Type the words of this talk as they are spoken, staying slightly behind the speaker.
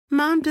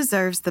Mom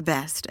deserves the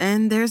best,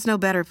 and there's no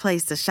better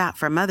place to shop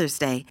for Mother's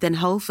Day than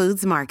Whole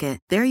Foods Market.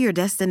 They're your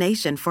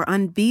destination for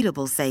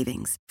unbeatable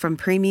savings, from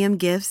premium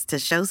gifts to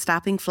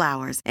show-stopping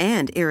flowers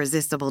and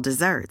irresistible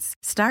desserts.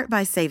 Start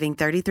by saving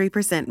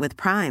 33% with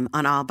Prime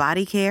on all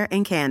body care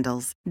and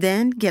candles.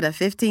 Then get a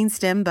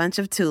 15-stem bunch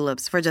of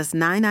tulips for just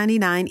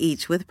 $9.99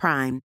 each with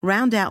Prime.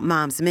 Round out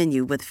Mom's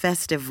menu with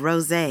festive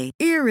rosé,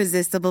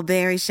 irresistible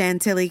berry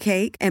chantilly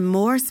cake, and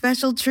more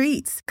special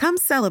treats. Come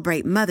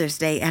celebrate Mother's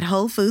Day at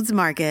Whole Foods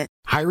Market.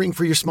 Hiring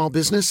for your small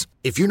business?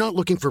 If you're not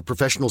looking for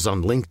professionals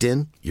on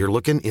LinkedIn, you're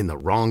looking in the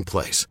wrong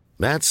place.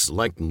 That's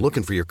like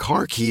looking for your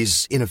car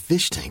keys in a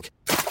fish tank.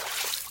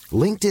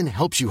 LinkedIn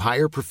helps you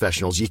hire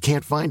professionals you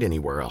can't find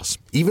anywhere else,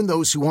 even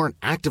those who aren't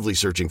actively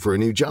searching for a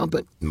new job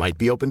but might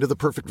be open to the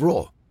perfect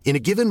role. In a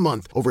given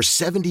month, over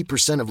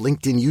 70% of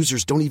LinkedIn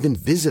users don't even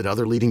visit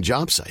other leading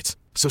job sites.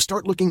 So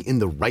start looking in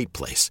the right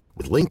place.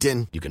 With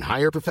LinkedIn, you can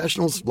hire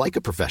professionals like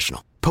a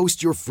professional.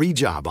 Post your free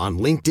job on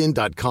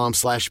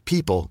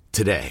linkedin.com/people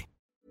today.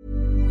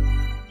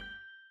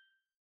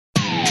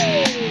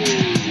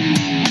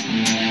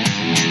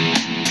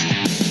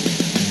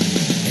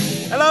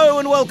 Hello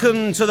and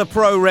welcome to the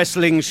Pro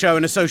Wrestling Show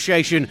in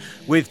association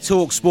with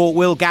TalkSport.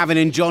 Will Gavin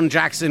and John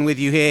Jackson with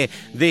you here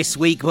this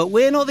week. But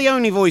we're not the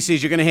only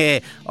voices you're going to hear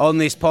on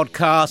this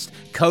podcast.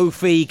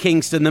 Kofi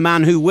Kingston, the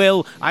man who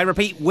will, I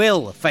repeat,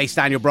 will face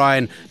Daniel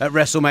Bryan at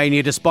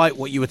WrestleMania, despite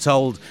what you were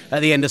told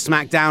at the end of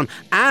SmackDown.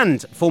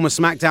 And former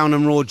SmackDown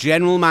and Raw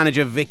General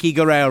Manager Vickie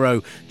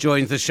Guerrero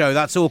joins the show.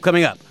 That's all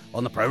coming up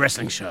on the Pro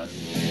Wrestling Show.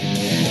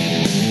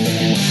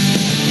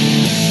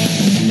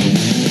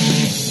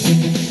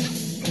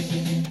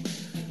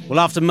 Well,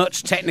 after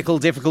much technical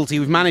difficulty,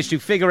 we've managed to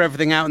figure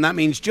everything out, and that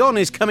means John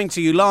is coming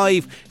to you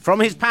live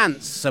from his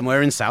pants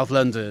somewhere in South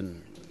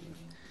London.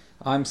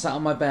 I'm sat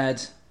on my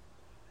bed,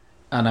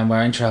 and I'm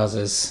wearing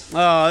trousers. Oh,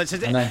 I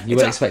know, you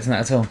weren't expecting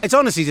that at all. It's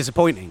honestly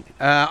disappointing.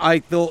 I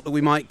thought that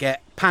we might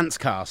get pants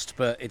cast,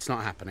 but it's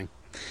not happening.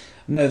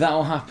 No,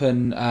 that'll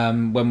happen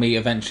when we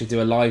eventually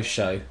do a live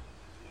show,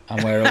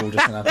 and we're all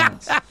just in our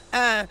pants.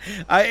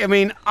 I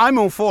mean, I'm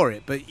all for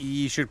it, but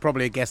you should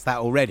probably have guessed that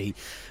already.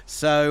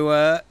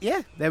 So,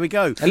 yeah, there we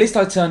go. At least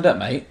I turned up,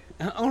 mate.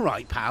 All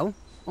right, pal.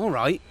 All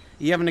right.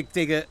 Are you having a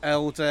dig at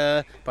old...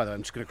 By the way,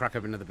 I'm just going to crack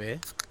open another beer.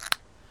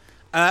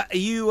 Are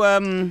you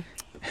are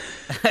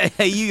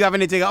you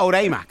having a dig at old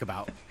AMAC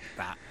about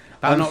that?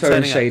 I'm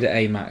throwing shade at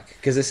AMAC,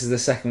 because this is the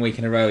second week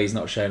in a row he's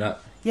not shown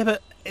up. Yeah,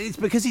 but it's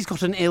because he's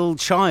got an ill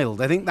child.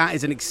 I think that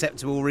is an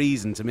acceptable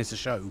reason to miss a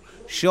show,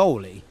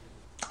 surely.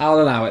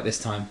 I'll allow it this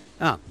time.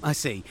 Oh, I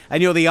see.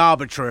 And you're the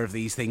arbiter of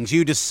these things.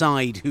 You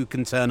decide who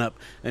can turn up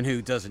and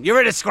who doesn't. You're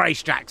a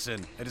disgrace,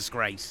 Jackson. A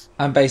disgrace.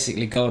 I'm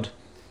basically God.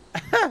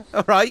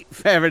 All right,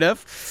 fair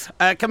enough.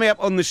 Coming up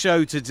on the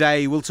show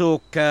today, we'll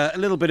talk a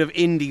little bit of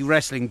indie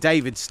wrestling.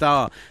 David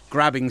Starr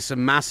grabbing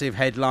some massive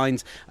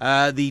headlines.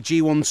 The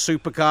G1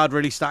 Supercard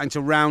really starting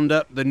to round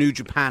up. The New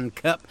Japan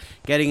Cup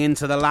getting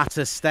into the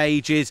latter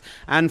stages.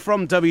 And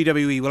from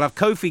WWE, we'll have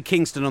Kofi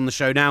Kingston on the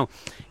show. Now,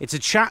 it's a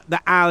chat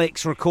that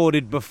Alex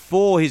recorded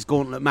before his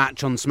gauntlet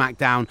match on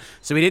SmackDown.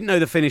 So we didn't know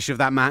the finish of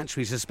that match.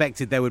 We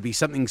suspected there would be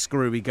something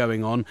screwy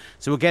going on.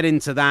 So we'll get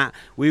into that.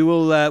 We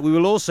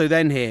will also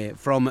then hear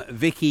from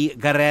Vickie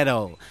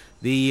Guerrero,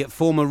 the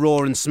former Raw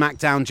and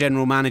SmackDown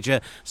general manager,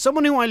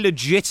 someone who I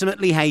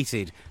legitimately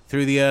hated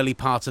through the early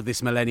part of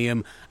this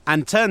millennium,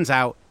 and turns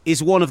out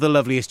is one of the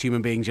loveliest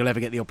human beings you'll ever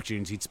get the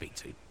opportunity to speak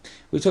to.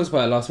 We talked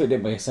about it last week,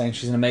 didn't we? Saying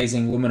she's an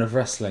amazing woman of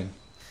wrestling.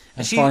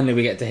 And finally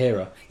we get to hear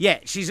her. Yeah,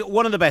 she's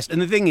one of the best.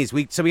 And the thing is,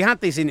 we had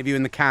this interview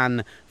in the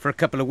can for a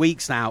couple of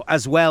weeks now,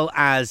 as well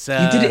as...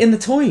 You did it in the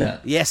toilet?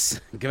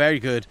 Yes, very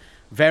good.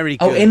 Very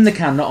good. Oh, in the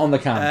can, not on the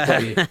can.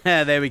 Got you.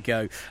 There we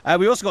go.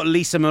 We also got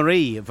Lisa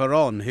Marie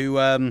Varon,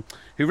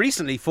 who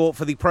recently fought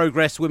for the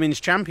Progress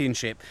Women's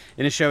Championship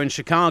in a show in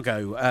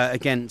Chicago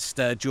against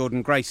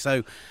Jordan Grace.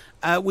 So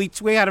we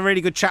had a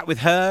really good chat with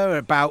her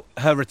about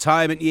her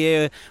retirement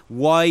year,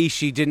 why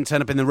she didn't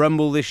turn up in the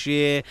Rumble this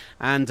year,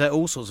 and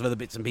all sorts of other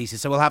bits and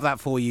pieces. So we'll have that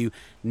for you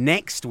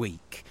next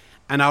week.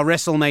 And our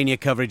WrestleMania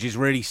coverage is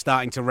really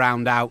starting to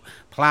round out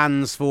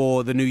plans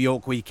for the New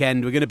York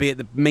weekend. We're going to be at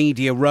the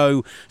Media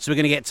Row, so we're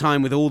going to get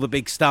time with all the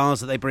big stars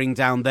that they bring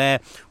down there.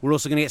 We're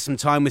also going to get some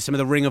time with some of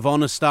the Ring of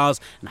Honor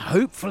stars, and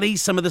hopefully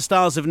some of the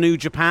stars of New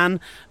Japan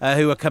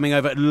who are coming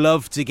over. I'd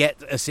love to get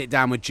a sit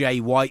down with Jay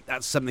White.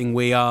 That's something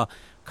we are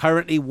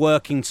currently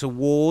working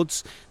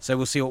towards, so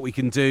we'll see what we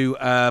can do.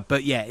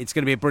 But yeah, it's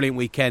going to be a brilliant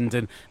weekend,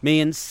 and me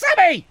and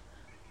Sammy,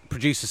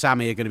 producer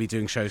Sammy, are going to be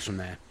doing shows from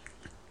there.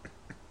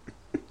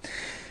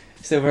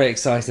 Still very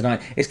excited.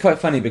 It's quite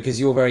funny because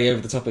you're very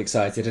over-the-top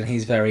excited and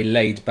he's very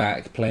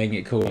laid-back, playing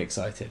it cool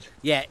excited.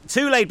 Yeah,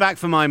 too laid back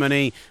for my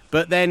money,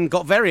 but then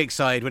got very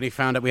excited when he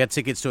found out we had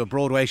tickets to a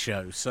Broadway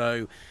show.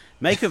 So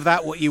make of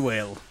that what you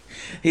will.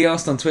 He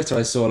asked on Twitter,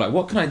 I saw, like,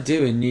 what can I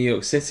do in New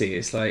York City?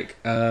 It's like,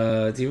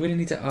 do you really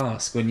need to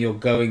ask when you're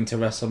going to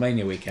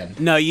WrestleMania weekend?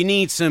 No, you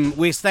need some...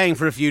 We're staying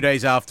for a few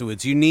days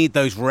afterwards. You need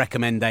those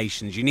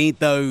recommendations. You need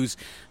those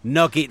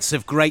nuggets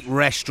of great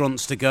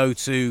restaurants to go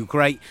to.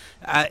 Great...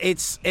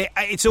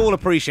 It's all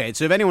appreciated.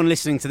 So if anyone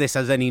listening to this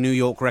has any New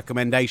York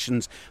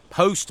recommendations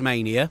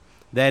post-Mania,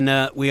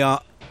 then we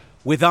are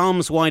with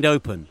arms wide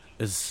open,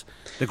 as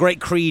the great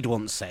Creed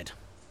once said.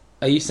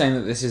 Are you saying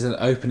that this is an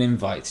open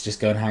invite to just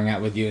go and hang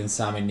out with you and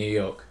Sam in New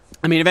York?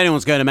 I mean, if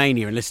anyone's going to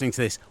Mania and listening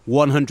to this,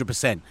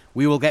 100%.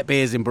 We will get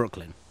beers in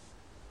Brooklyn.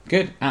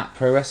 Good. At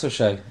Pro Wrestle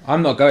Show.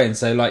 I'm not going,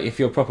 so like, if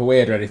you're proper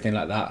weird or anything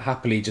like that,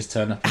 happily just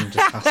turn up and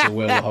just hassle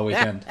Will the whole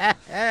weekend.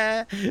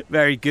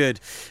 Very good.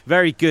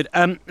 Very good.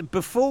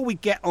 Before we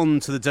get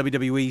on to the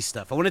WWE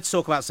stuff, I wanted to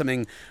talk about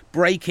something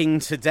breaking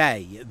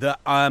today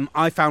that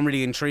I found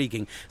really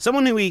intriguing.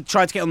 Someone who we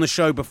tried to get on the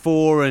show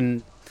before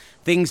and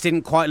things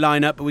didn't quite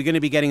line up, but we're going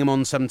to be getting him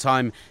on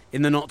sometime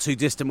in the not too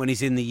distant when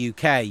he's in the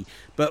UK.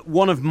 But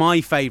one of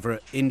my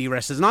favourite indie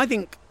wrestlers, and I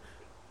think...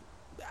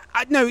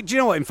 No, do you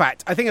know what? In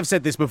fact, I think I've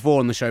said this before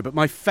on the show, but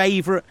my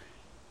favourite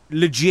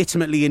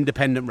legitimately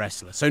independent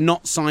wrestler, so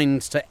not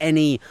signed to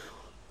any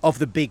of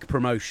the big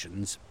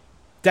promotions,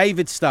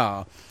 David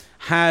Starr,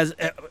 has...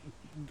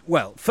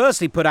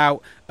 firstly put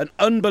out an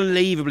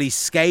unbelievably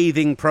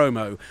scathing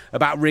promo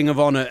about Ring of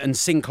Honor and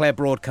Sinclair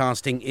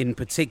Broadcasting in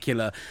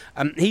particular.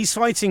 He's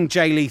fighting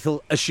Jay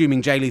Lethal,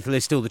 assuming Jay Lethal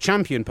is still the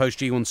champion post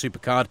G1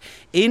 Supercard,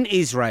 in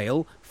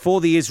Israel for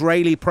the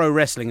Israeli Pro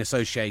Wrestling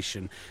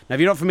Association. Now,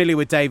 if you're not familiar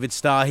with David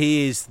Starr,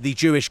 he is the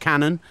Jewish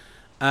canon.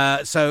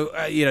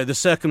 The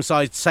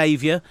circumcised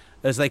saviour,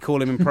 as they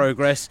call him in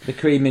Progress. The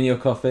cream in your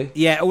coffee.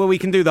 Yeah, well, we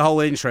can do the whole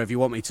intro if you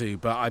want me to,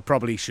 but I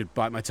probably should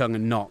bite my tongue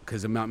and not,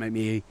 because it might make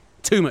me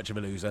too much of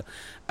a loser.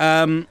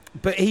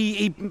 But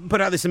he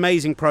put out this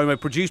amazing promo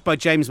produced by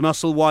James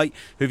Musselwhite,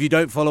 who, if you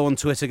don't follow on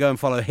Twitter, go and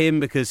follow him,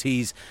 because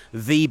he's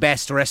the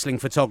best wrestling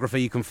photographer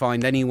you can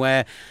find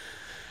anywhere.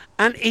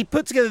 And he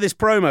put together this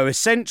promo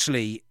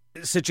essentially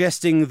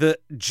suggesting that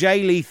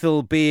Jay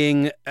Lethal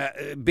being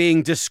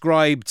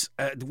described...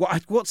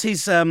 what's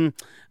his...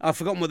 I've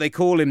forgotten what they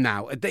call him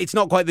now. It's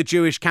not quite the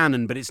Jewish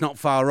canon, but it's not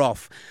far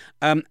off.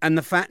 And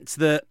the fact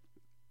that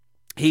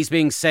he's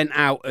being sent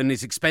out and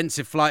his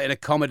expensive flight and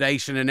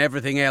accommodation and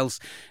everything else.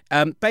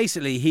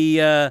 Basically, he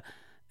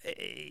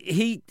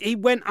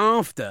went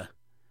after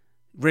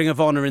Ring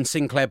of Honor and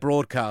Sinclair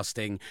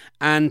Broadcasting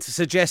and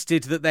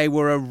suggested that they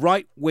were a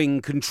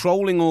right-wing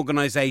controlling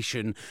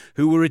organisation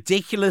who were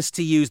ridiculous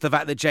to use the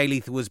fact that Jay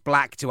Lethal was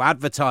black to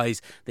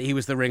advertise that he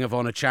was the Ring of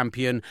Honor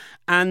champion.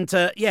 And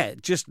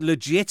just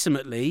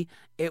legitimately,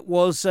 it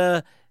was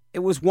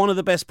one of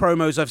the best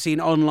promos I've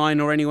seen online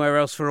or anywhere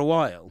else for a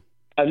while.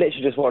 I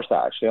literally just watched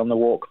that, actually, on the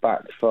walk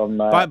back from...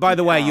 By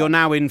the way, you're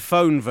now in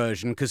phone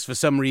version because for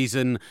some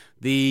reason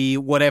the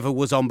whatever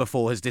was on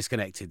before has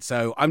disconnected.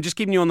 So I'm just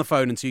keeping you on the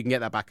phone until you can get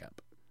that back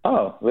up.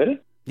 Oh, really?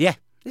 Yeah,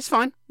 it's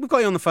fine. We've got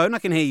you on the phone. I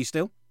can hear you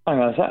still. Hang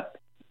on a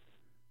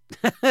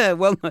sec.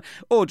 Well,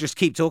 or just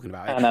keep talking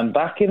about it. And I'm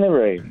back in the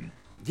room.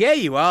 Yeah,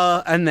 you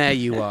are, and there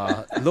you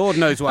are. Lord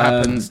knows what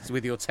happens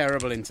with your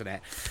terrible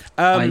internet.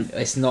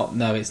 It's not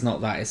that.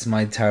 It's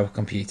my terrible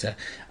computer.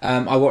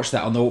 I watched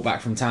that on the walk back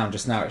from town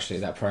just now,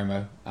 actually, that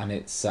promo, and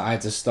it's I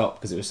had to stop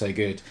because it was so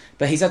good.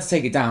 But he's had to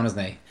take it down,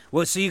 hasn't he?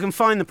 Well, so you can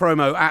find the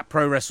promo at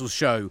Pro Wrestle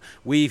Show.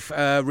 We've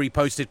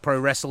reposted Pro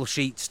Wrestle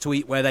Sheet's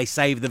tweet where they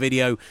saved the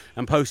video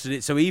and posted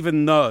it. So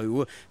even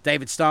though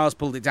David Starr's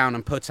pulled it down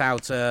and put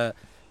out a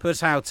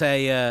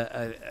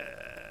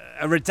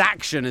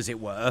redaction, as it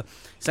were,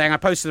 saying, I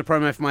posted a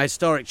promo for my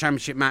historic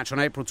championship match on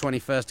April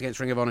 21st against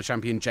Ring of Honor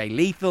champion Jay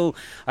Lethal.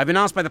 I've been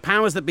asked by the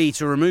powers that be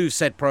to remove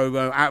said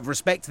promo out of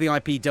respect to the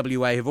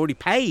IPWA, who've already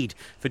paid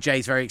for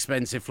Jay's very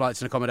expensive flights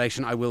and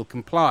accommodation. I will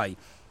comply.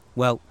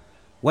 Well,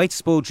 way to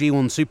spoil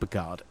G1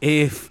 Supercard.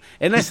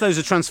 Unless those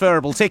are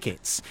transferable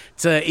tickets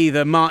to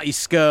either Marty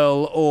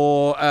Scurll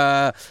or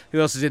who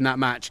else is in that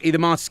match? Either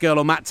Marty Scurll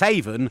or Matt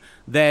Taven,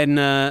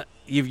 then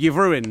you've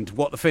ruined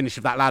what the finish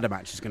of that ladder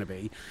match is going to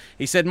be.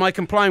 He said, my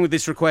complying with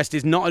this request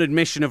is not an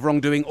admission of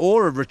wrongdoing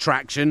or a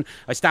retraction.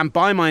 I stand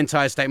by my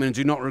entire statement and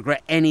do not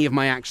regret any of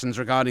my actions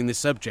regarding this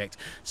subject.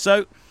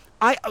 So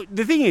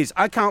the thing is,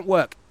 I can't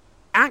work.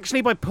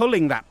 Actually, by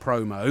pulling that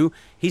promo,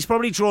 he's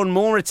probably drawn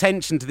more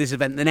attention to this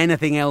event than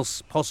anything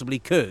else possibly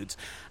could.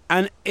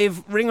 And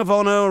if Ring of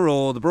Honor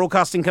or the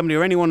broadcasting company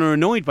or anyone are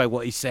annoyed by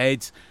what he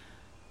said,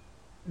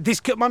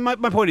 my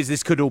point is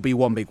this could all be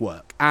one big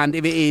work. And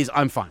if it is,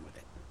 I'm fine with it.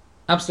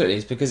 Absolutely,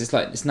 it's because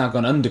it's now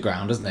gone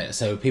underground, isn't it?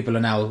 So people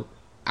are now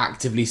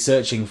actively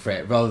searching for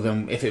it, rather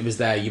than if it was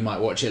there, you might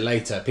watch it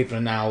later. People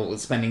are now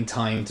spending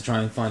time to try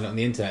and find it on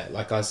the internet,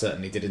 like I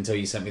certainly did until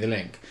you sent me the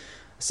link.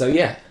 So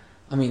yeah,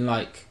 I mean,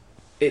 like,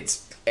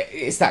 it's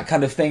that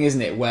kind of thing,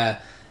 isn't it,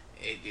 where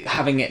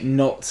having it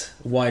not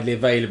widely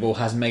available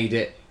has made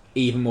it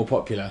even more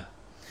popular.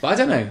 But I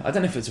don't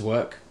know if it's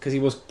work, because he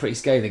was pretty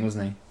scathing,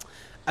 wasn't he?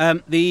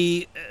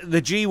 The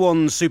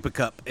G1 Super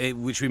Cup,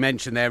 which we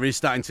mentioned there, is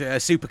starting to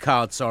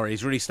Supercard. Sorry,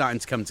 is really starting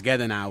to come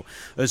together now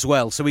as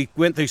well. So we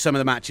went through some of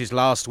the matches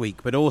last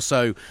week, but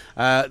also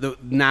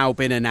now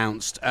been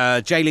announced.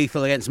 Jay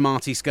Lethal against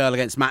Marty Scurll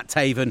against Matt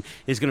Taven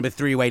is going to be a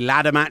three-way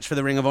ladder match for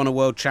the Ring of Honor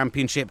World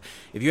Championship.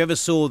 If you ever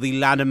saw the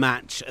ladder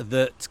match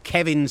that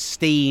Kevin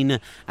Steen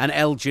and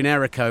El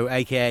Generico,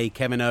 aka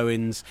Kevin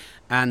Owens,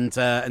 and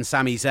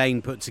Sami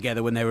Zayn put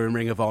together when they were in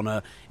Ring of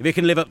Honor, if it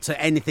can live up to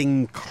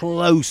anything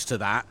close to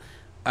that,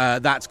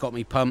 that's got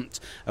me pumped.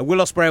 Will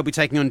Ospreay will be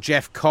taking on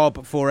Jeff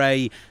Cobb for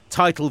a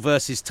title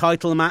versus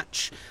title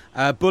match.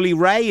 Bully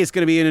Ray is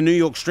going to be in a New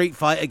York street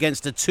fight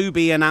against a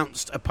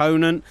to-be-announced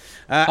opponent.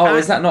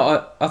 Is that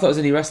not... I thought it was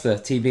a new wrestler,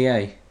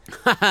 TBA.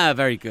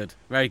 Very good,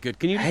 very good.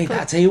 Can you? Hey,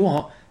 I tell you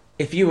what,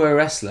 if you were a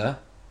wrestler,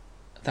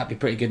 that'd be a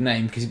pretty good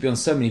name because you'd be on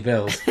so many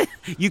bills.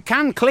 You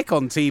can click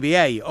on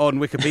TBA on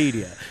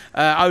Wikipedia.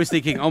 I was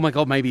thinking, oh my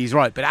God, maybe he's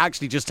right. But it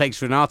actually just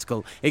takes you an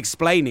article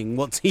explaining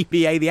what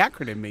TBA, the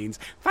acronym, means.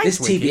 Thanks,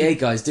 this Wiki. TBA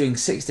guy's doing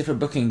 6 different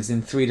bookings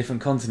in 3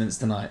 different continents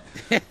tonight.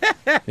 Be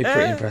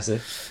pretty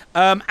impressive.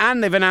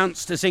 And they've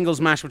announced a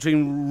singles match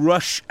between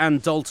Rush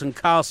and Dalton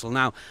Castle.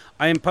 Now,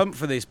 I am pumped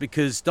for this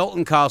because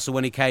Dalton Castle,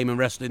 when he came and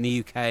wrestled in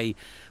the UK,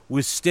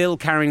 was still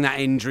carrying that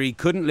injury,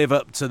 couldn't live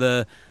up to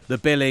the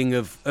billing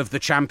of the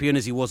champion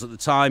as he was at the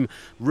time.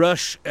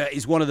 Rush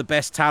is one of the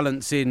best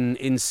talents in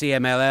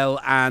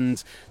CMLL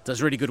and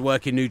does really good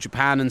work in New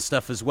Japan and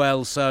stuff as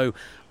well. So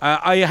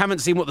I haven't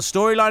seen what the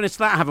storyline is to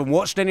that. I haven't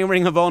watched any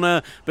Ring of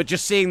Honor, but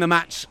just seeing the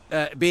match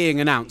being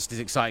announced is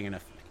exciting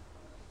enough.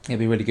 It'd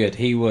be really good.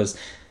 He was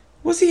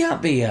he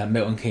at the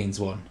Milton Keynes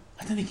one?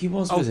 I don't think he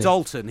was he?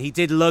 Dalton. He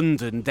did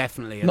London,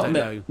 definitely. I don't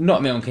know.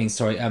 Not Milton Keynes,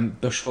 sorry.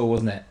 Bushfall,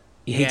 wasn't it?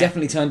 He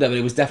definitely turned up, but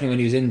it was definitely when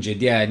he was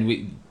injured. Yeah, and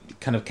we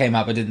kind of came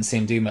out but didn't see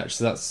him do much.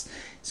 So it's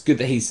good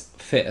that he's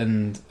fit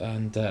and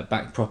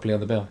back properly on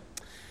the bill.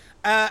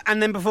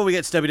 And then before we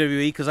get to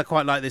WWE, because I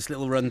quite like this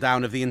little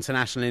rundown of the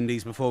international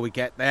indies before we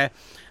get there,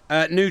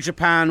 New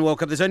Japan World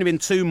Cup. There's only been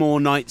 2 more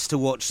nights to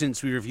watch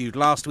since we reviewed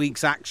last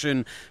week's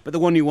action, but the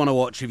one you want to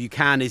watch if you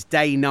can is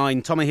Day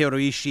 9, Tomohiro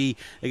Ishii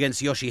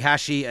against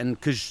Yoshihashi and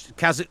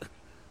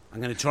I'm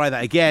going to try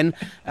that again.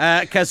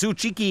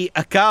 Kazuchika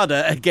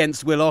Okada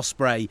against Will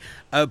Ospreay.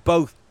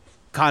 Both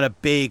kind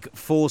of big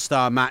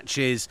 4-star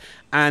matches.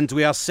 And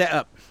we are set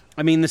up.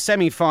 I mean, the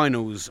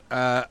semi-finals,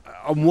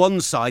 on one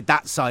side,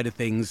 that side of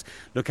things,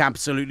 look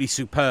absolutely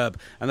superb.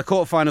 And the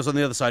quarterfinals on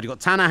the other side, you've got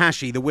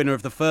Tanahashi, the winner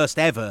of the first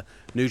ever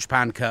New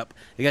Japan Cup,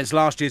 against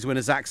last year's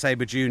winner, Zack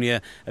Sabre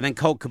Jr., and then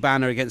Colt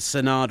Cabana against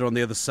Sanada on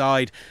the other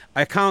side.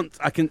 I can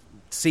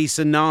see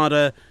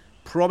Sanada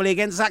probably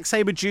against Zack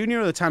Sabre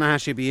Jr. or the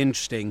Tanahashi would be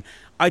interesting.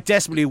 I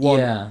desperately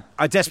want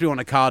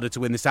Okada to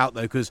win this out,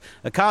 though, because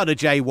Okada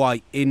Jay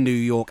White in New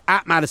York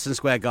at Madison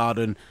Square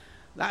Garden,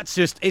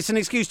 it's an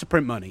excuse to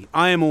print money.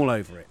 I am all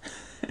over it.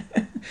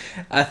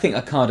 I think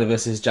Okada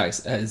versus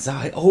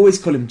I always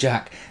call him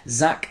Jack.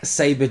 Zack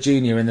Sabre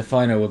Jr. in the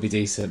final would be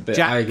decent, but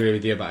I agree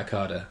with you about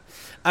Okada.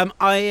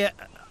 My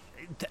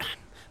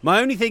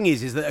only thing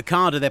is that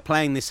Okada, they're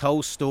playing this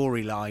whole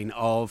storyline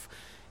of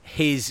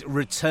his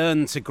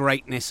return to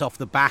greatness off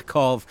the back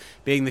of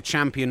being the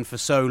champion for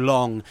so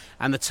long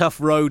and the tough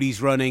road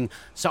he's running.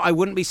 So I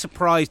wouldn't be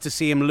surprised to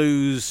see him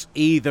lose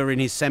either in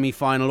his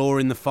semi-final or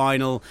in the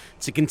final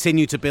to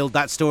continue to build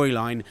that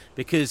storyline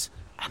because,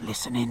 and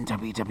listen in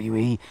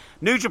WWE,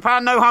 New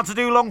Japan know how to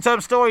do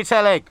long-term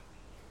storytelling.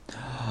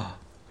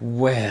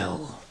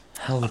 Well,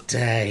 how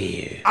dare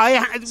you?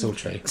 It's all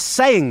true.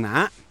 Saying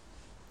that,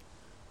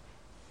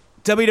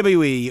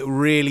 WWE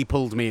really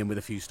pulled me in with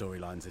a few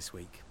storylines this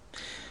week.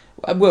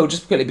 Well,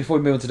 just quickly before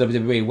we move on to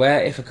WWE,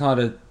 where if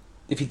Okada,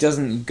 if he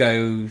doesn't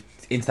go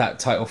into that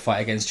title fight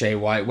against Jay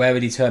White, where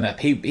would he turn up?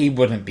 He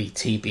wouldn't be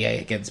TBA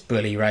against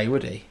Bully Ray,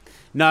 would he?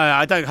 No,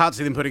 I can't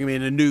see them putting him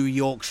in a New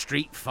York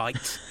street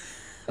fight.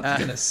 I was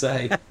going to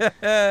say.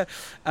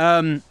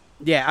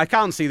 Yeah, I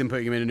can't see them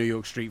putting him in a New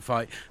York street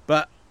fight,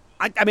 but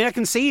I mean, I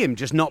can see him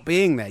just not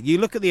being there. You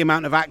look at the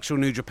amount of actual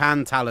New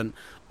Japan talent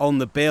on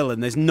the bill,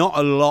 and there's not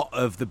a lot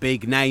of the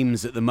big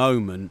names at the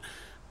moment.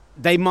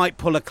 They might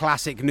pull a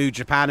classic New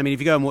Japan. I mean, if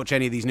you go and watch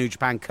any of these New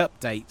Japan Cup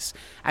dates,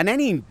 and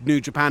any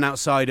New Japan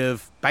outside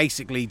of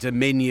basically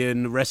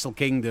Dominion, Wrestle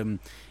Kingdom,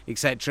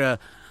 etc.,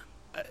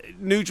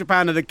 New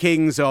Japan are the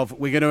kings of,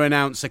 we're going to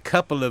announce a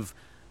couple of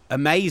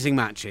amazing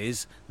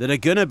matches that are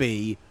going to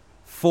be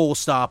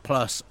 4-star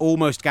plus,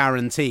 almost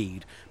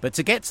guaranteed. But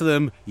to get to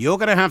them, you're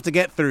going to have to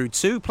get through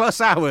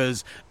 2+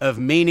 hours of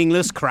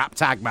meaningless crap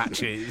tag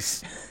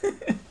matches.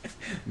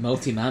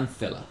 Multi-man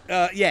filler.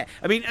 Yeah,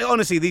 I mean,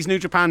 honestly, these New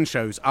Japan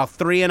shows are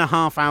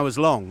 3.5 hours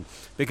long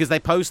because they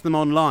post them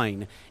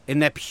online in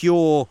their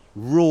pure,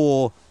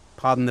 raw,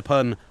 pardon the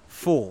pun,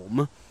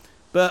 form.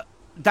 But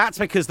that's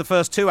because the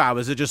first 2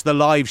 hours are just the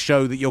live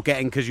show that you're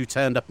getting because you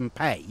turned up and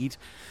paid.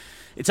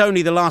 It's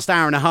only the last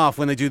hour and a half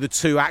when they do the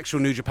 2 actual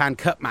New Japan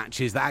Cup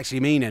matches that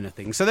actually mean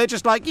anything. So they're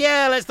just like,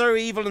 yeah, let's throw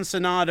Evil and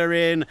Sanada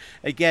in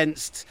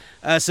against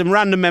some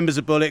random members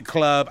of Bullet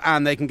Club,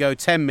 and they can go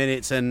 10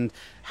 minutes and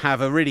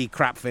have a really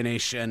crap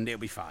finish, and it'll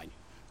be fine.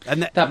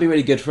 And that'd be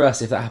really good for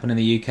us if that happened in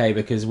the UK,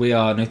 because we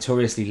are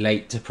notoriously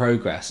late to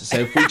progress. So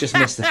if we just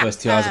missed the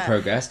first 2 hours of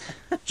progress,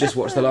 just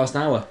watch the last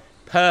hour.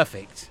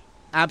 Perfect.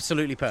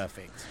 Absolutely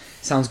perfect.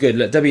 Sounds good.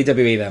 Look,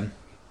 WWE then.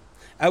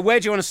 Where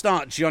do you want to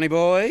start, Johnny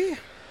boy?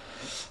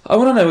 I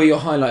want to know what your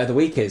highlight of the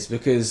week is,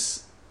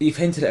 because you've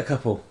hinted at a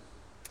couple.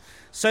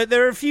 So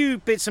there are a few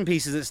bits and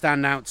pieces that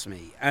stand out to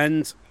me.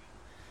 And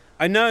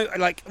I know,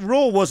 like,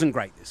 Raw wasn't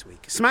great this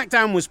week.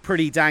 SmackDown was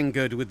pretty dang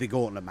good with the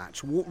Gauntlet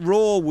match.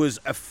 Raw was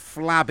a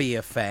flabby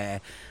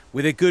affair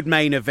with a good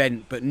main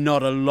event, but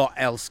not a lot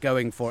else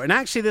going for it. And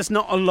actually, there's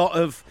not a lot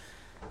of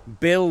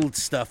build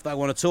stuff that I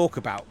want to talk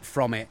about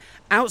from it,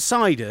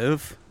 outside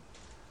of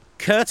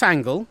Kurt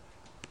Angle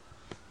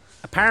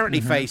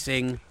apparently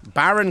facing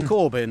Baron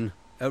Corbin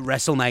at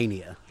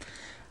WrestleMania.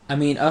 I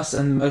mean, us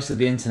and most of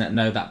the internet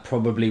know that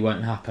probably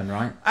won't happen,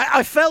 right?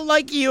 I felt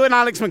like you and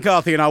Alex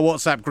McCarthy in our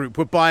WhatsApp group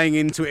were buying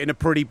into it in a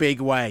pretty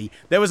big way.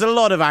 There was a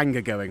lot of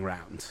anger going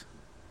round.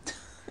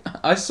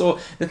 The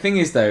thing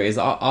is, though, is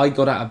I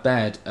got out of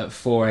bed at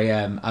 4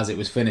 a.m. as it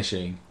was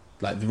finishing,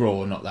 like the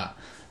Raw, not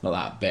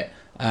that bit.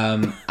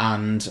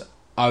 And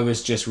I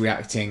was just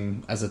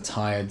reacting as a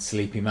tired,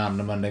 sleepy man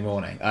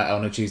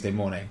on a Tuesday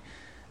morning.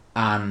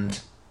 And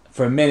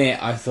for a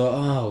minute, I thought,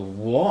 oh,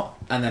 what?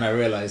 And then I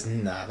realised,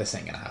 nah, this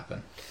ain't going to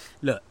happen.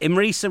 Look, in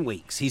recent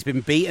weeks, he's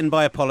been beaten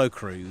by Apollo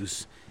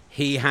Crews.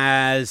 He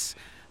has...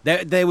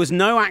 There was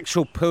no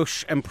actual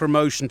push and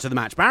promotion to the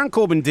match. Baron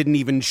Corbin didn't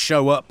even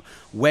show up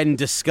when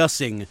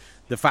discussing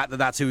the fact that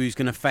that's who he was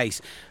going to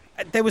face.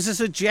 There was a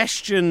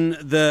suggestion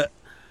that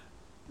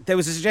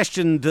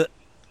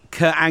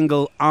Kurt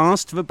Angle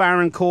asked for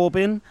Baron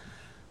Corbin,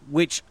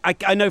 which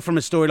I know from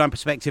a storyline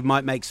perspective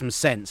might make some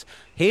sense.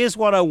 Here's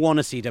what I want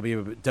to see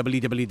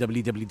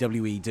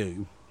WWE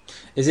do.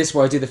 Is this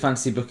where I do the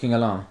fantasy booking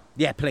alarm?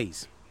 Yeah,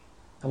 please.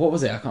 What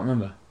was it? I can't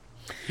remember.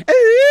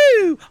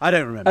 Ooh! I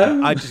don't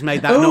remember. I just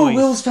made that noise. Oh,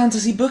 Will's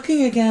fantasy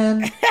booking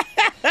again.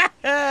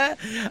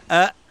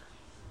 I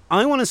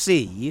want to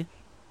see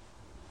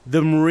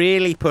them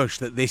really push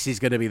that this is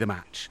going to be the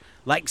match.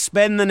 Like,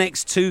 spend the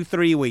next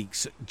 2-3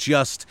 weeks,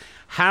 just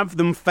have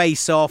them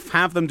face off,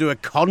 have them do a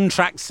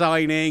contract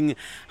signing,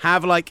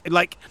 have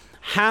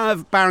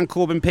Baron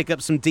Corbin pick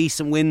up some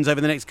decent wins over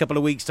the next couple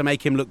of weeks to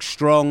make him look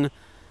strong.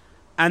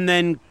 And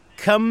then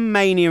come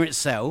Mania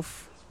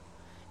itself,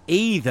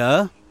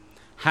 either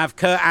have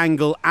Kurt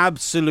Angle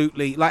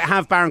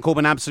have Baron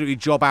Corbin absolutely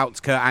job out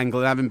to Kurt Angle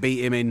and have him beat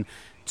him in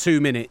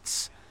 2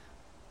 minutes,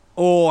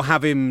 or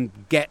have him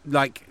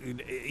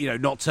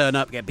not turn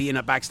up, get beaten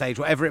up backstage,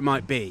 whatever it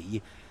might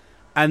be.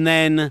 And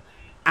then,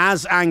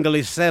 as Angle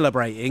is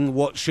celebrating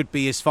what should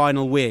be his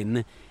final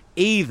win,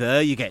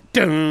 either you get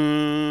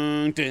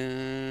dun,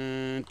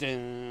 dun,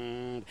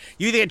 dun.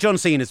 You either get John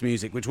Cena's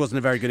music, which wasn't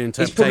a very good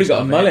interpretation. He's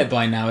probably got a mullet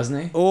by now,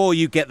 hasn't he? Or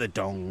you get the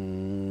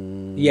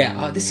dong.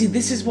 Yeah, see,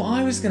 this is what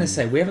I was going to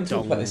say. We haven't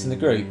talked about this in the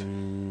group.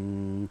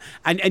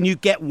 And you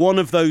get one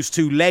of those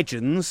two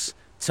legends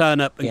turn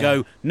up and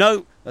go,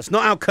 no, that's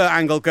not how Kurt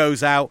Angle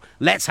goes out.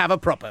 Let's have a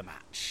proper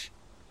match.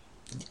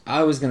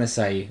 I was going to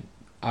say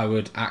I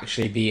would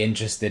actually be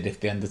interested if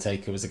The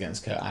Undertaker was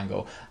against Kurt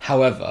Angle.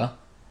 However,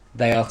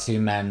 they are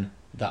two men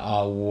that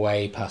are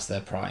way past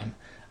their prime.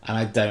 And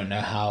I don't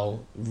know how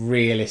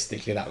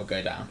realistically that would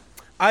go down.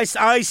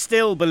 I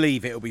still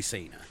believe it'll be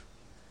Cena.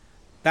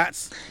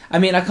 I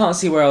mean, I can't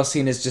see where else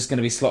Cena's just going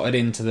to be slotted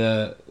into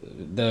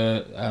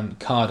the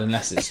card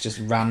unless it's just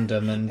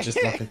random and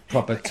just like a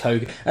proper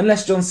token.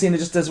 Unless John Cena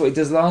just does what he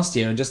does last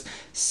year and just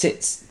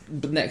sits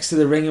next to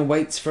the ring and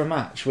waits for a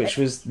match, which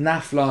was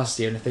naff last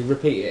year. And if they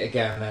repeat it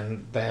again,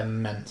 then they're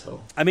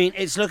mental. I mean,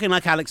 it's looking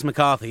like Alex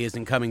McCarthy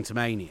isn't coming to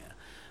Mania,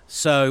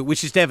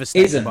 which is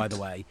devastating, by the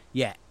way.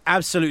 Yeah,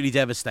 absolutely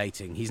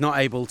devastating. He's not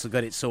able to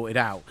get it sorted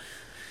out.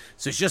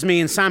 So it's just me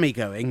and Sammy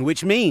going,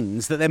 which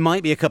means that there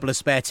might be a couple of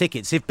spare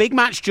tickets. If Big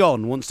Match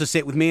John wants to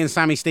sit with me and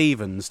Sammy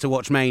Stevens to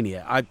watch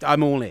Mania,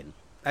 I'm all in.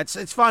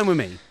 It's fine with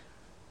me.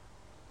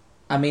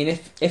 I mean,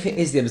 if it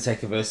is The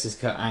Undertaker versus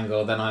Kurt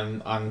Angle, then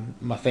I'm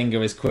my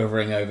finger is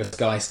quivering over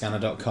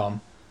skyscanner.com.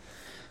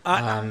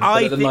 But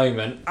at the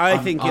moment,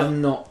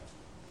 I'm not.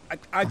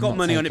 I got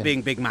money on it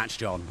being Big Match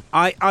John.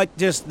 I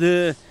just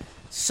the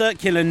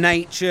circular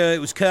nature.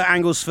 It was Kurt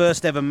Angle's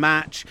first ever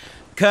match.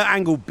 Kurt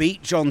Angle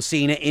beat John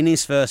Cena in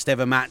his first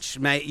ever match.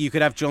 Mate, you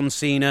could have John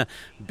Cena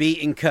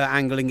beating Kurt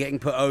Angle and getting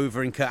put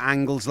over in Kurt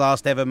Angle's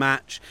last ever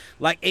match.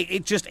 Like,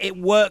 it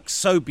works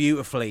so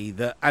beautifully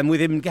that, and with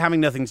him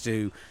having nothing to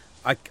do,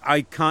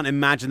 I can't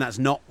imagine that's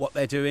not what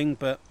they're doing,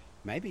 but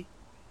maybe.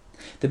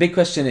 The big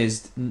question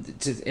is,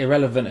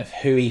 irrelevant of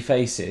who he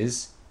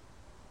faces,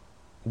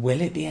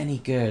 will it be any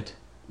good?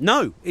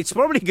 No, it's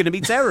probably going to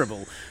be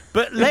terrible.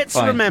 But let's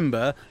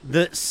remember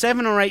that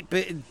 7 or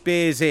 8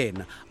 beers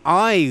in,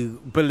 I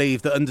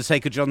believe that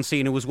Undertaker John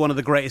Cena was one of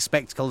the greatest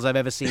spectacles I've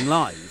ever seen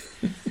live.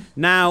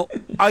 Now,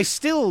 I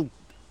still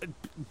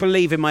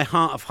believe in my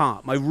heart of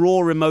heart, my raw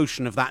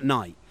emotion of that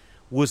night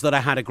was that I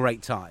had a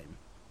great time.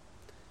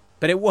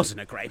 But it wasn't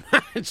a great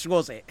match,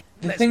 was it?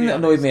 The thing that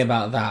annoyed me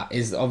about that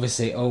is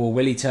obviously,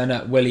 will he turn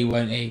up, will he,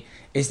 won't he?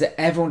 is that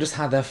everyone just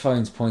had their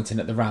phones pointing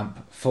at the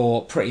ramp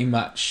for pretty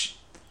much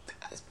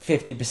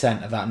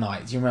 50% of that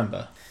night. Do you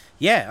remember?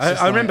 Yeah,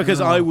 I remember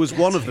because I was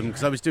one of them,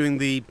 because I was doing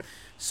the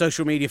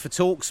social media for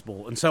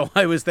TalkSport, and so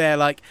I was there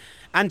like,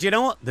 and you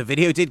know what? The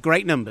video did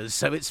great numbers,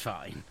 so it's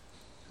fine.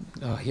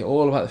 Oh, you're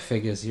all about the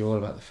figures. You're all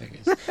about the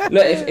figures. Look,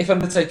 if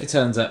Undertaker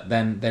turns up,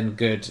 then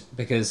good,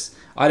 because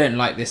I don't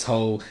like this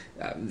whole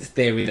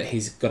theory that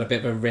he's got a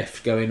bit of a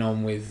rift going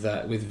on with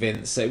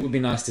Vince. So it would be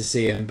nice to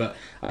see him, but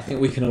I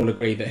think we can all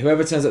agree that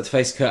whoever turns up to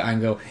face Kurt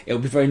Angle,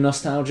 it'll be very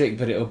nostalgic,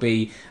 but it'll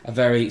be a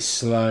very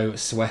slow,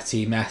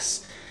 sweaty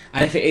mess.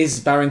 And if it is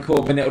Baron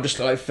Corbin, it'll just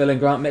look like Phil and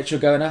Grant Mitchell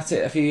going at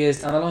it a few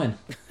years down the line.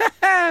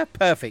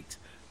 Perfect.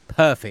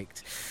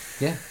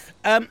 Yeah.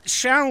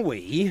 Shall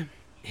we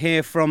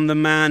hear from the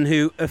man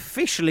who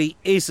officially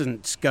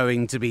isn't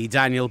going to be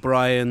Daniel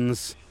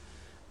Bryan's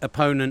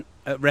opponent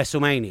at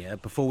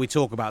WrestleMania before we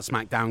talk about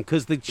SmackDown,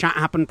 because the chat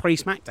happened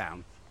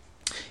pre-SmackDown?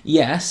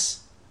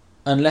 Yes,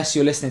 unless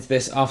you're listening to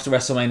this after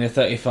WrestleMania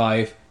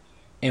 35,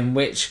 in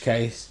which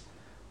case,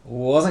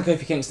 wasn't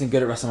Kofi Kingston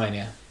good at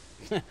WrestleMania?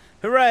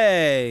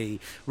 Hooray!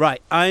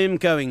 Right, I'm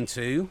going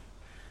to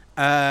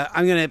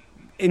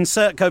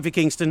insert Kofi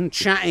Kingston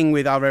chatting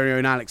with our very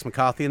own Alex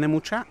McCarthy, and then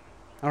we'll chat.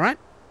 All right?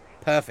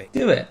 Perfect.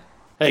 Do it.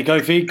 Hey,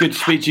 Kofi, good to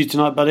speak to you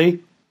tonight,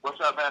 buddy.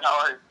 What's up, man? How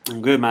are you?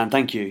 I'm good, man.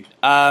 Thank you.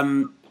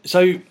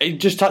 So,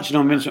 just touching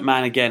on Vince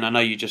McMahon again, I know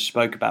you just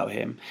spoke about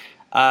him.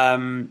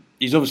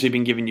 He's obviously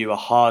been giving you a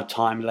hard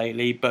time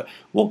lately, but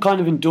what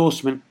kind of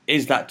endorsement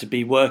is that to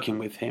be working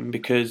with him?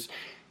 Because,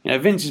 you know,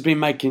 Vince has been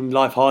making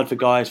life hard for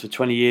guys for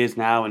 20 years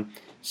now, and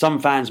some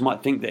fans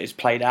might think that it's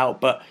played out,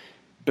 but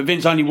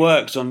Vince only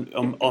works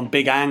on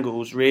big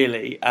angles,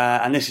 really,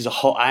 and this is a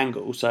hot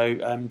angle. So,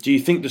 do you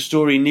think the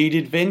story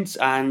needed Vince,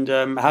 and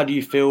how do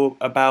you feel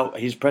about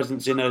his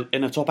presence in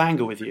a top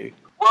angle with you?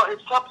 Well,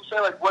 it's tough to say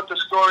like what the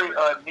story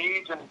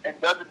needs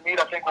and doesn't need.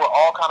 I think we're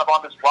all kind of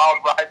on this wild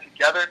ride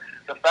together.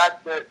 The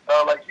fact that,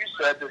 like you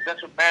said, that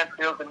Vince McMahon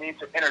feels the need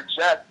to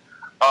interject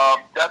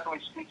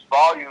definitely speaks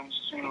volumes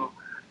to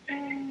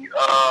the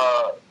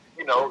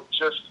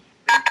just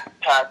the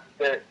impact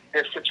that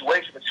this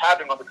situation is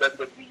having on the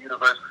WWE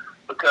universe,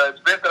 because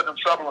Vince doesn't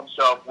trouble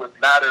himself with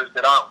matters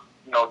that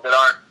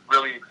aren't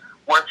really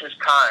worth his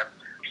time.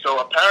 So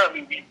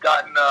apparently we've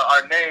gotten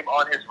our name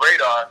on his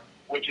radar,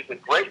 which is a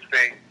great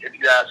thing, if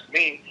you ask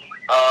me.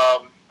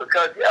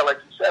 Because yeah, like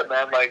you said,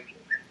 man, like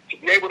to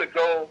be able to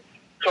go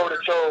toe to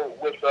toe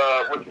with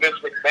Vince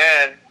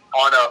McMahon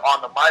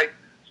on the mic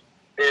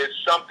is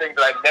something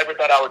that I never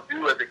thought I would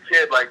do as a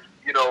kid. Like,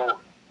 you know,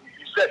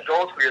 you set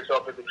goals for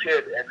yourself as a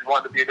kid and you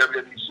want to be a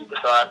WWE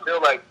superstar. I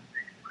feel like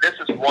this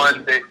is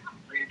one that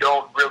you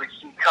don't really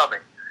see coming.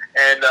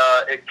 And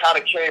it kind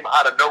of came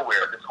out of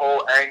nowhere, this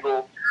whole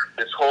angle,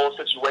 this whole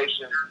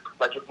situation.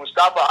 Like, if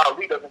Mustafa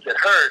Ali doesn't get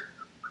hurt,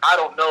 I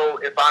don't know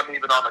if I'm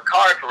even on the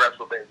card for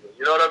WrestleMania.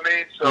 You know what I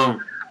mean? So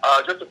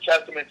just a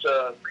testament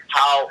to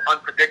how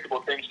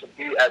unpredictable things can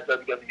be at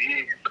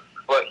WWE.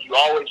 But you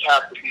always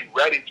have to be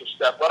ready to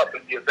step up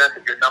in the event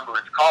that your number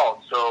is called.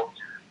 So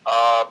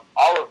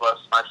all of us,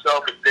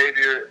 myself and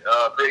Xavier,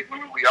 Big E,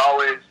 we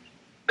always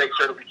make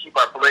sure that we keep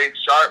our blades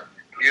sharp.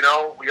 You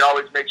know, we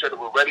always make sure that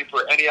we're ready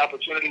for any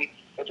opportunity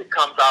if it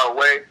comes our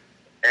way.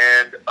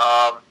 And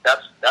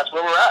that's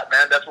where we're at,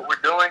 man. That's what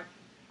we're doing.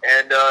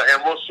 And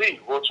we'll see.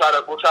 We'll try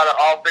to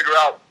all figure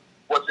out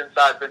what's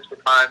inside Vince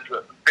McMahon's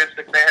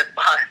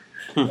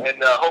mind,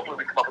 and hopefully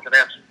we come up with an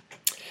answer.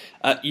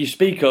 You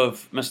speak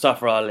of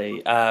Mustafa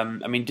Ali.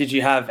 I mean, did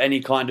you have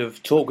any kind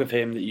of talk with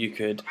him that you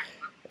could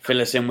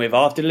fill us in with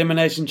after the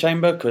Elimination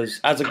Chamber?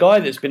 Because as a guy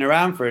that's been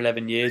around for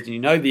 11 years and you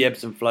know the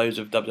ebbs and flows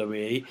of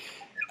WWE,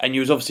 and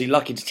you was obviously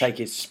lucky to take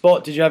his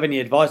spot, did you have any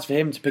advice for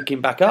him to pick him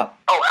back up?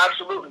 Oh,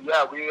 absolutely.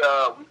 Yeah, we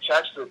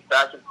texted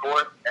back and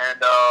forth, and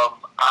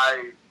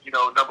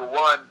number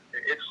one,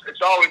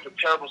 it's always a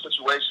terrible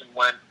situation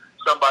when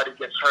somebody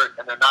gets hurt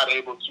and they're not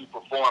able to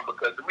perform,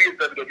 because we as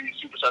WWE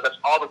superstars, that's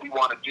all that we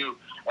want to do.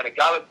 And a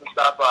guy like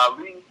Mustafa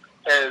Ali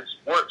has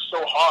worked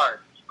so hard,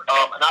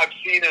 and I've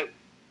seen it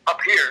up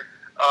here.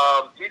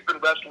 He's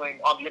been wrestling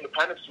on the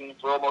independent scene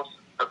for almost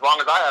as long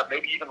as I have,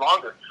 maybe even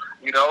longer,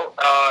 you know,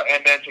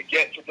 and then to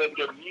get to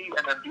WWE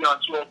and then be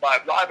on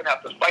 205 Live and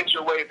have to fight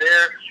your way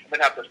there, and then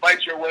have to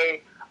fight your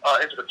way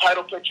into the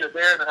title picture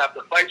there, and then have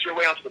to fight your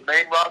way onto the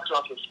main roster,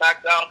 onto the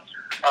SmackDown,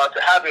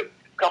 to have it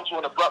come to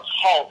an abrupt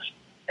halt.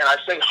 And I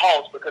say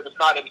halt because it's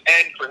not an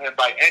end for him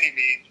by any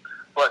means,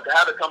 but to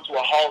have it come to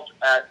a halt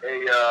at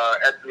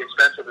the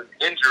expense of an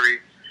injury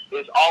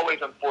is always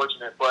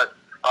unfortunate. But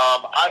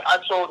I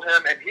told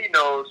him, and he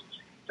knows,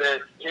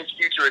 that his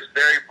future is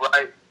very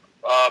bright.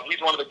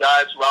 He's one of the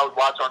guys who I would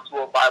watch on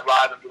 205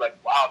 Live and be like,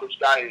 wow, this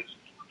guy is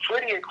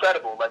pretty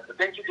incredible. Like, the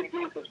things he can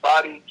do with his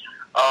body,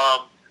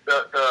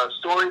 the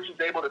stories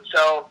he's able to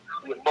tell,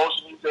 the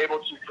emotion he's able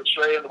to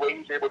portray, and the way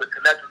he's able to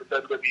connect with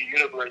the WWE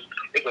Universe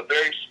is a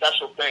very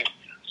special thing.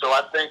 So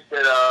I think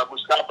that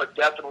Mustafa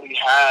definitely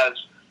has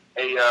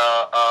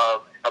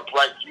a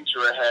bright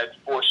future ahead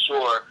for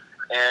sure.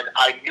 And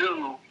I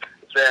knew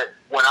that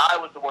when I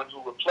was the one who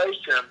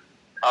replaced him,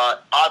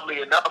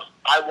 Oddly enough,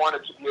 I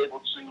wanted to be able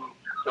to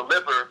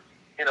deliver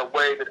in a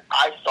way that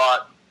I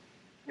thought,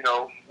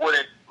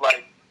 wouldn't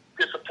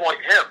disappoint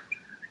him.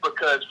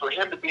 Because for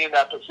him to be in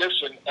that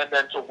position and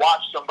then to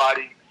watch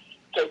somebody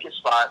take his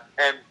spot,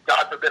 and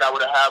God forbid I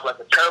would have had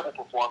a terrible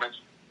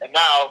performance, and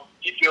now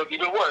he feels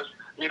even worse.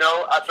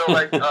 I feel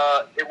like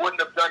it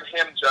wouldn't have done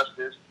him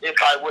justice if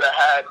I would have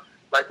had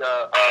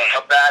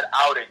a bad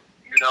outing.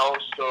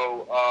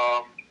 So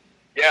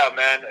yeah,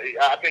 man,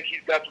 I think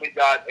he's definitely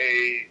got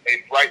a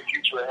bright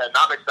future ahead, and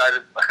I'm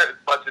excited as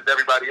much as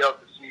everybody else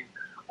to see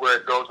where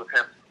it goes with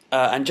him.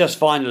 And just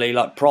finally,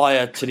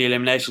 prior to the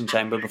Elimination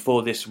Chamber,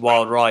 before this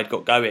wild ride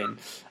got going,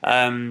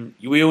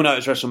 we all know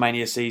it's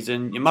WrestleMania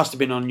season. You must have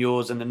been on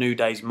yours and the New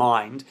Day's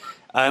mind.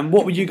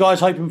 What were you guys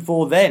hoping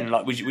for then?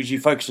 Was you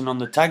focusing on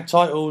the tag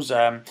titles?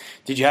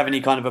 Did you have any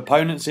kind of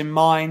opponents in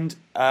mind?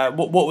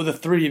 What were the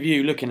three of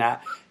you looking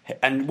at,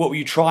 and what were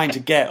you trying to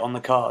get on the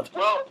card?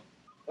 Well,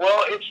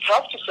 it's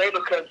tough to say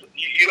because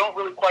you don't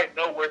really quite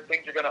know where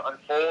things are going to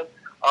unfold.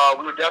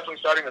 We were definitely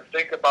starting to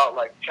think about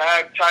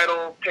tag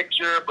title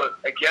picture, but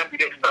again, we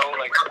didn't know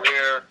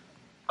where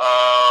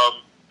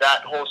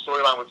that whole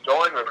storyline was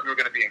going, or if we were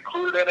going to be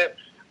included in it.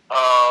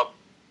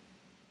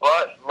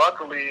 But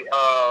luckily,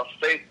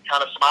 fate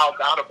kind of smiled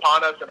down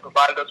upon us and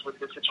provided us with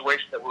the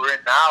situation that we're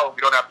in now. We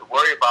don't have to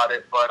worry about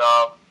it. But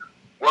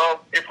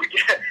if we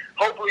get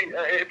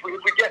if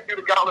we get through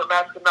the gauntlet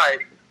match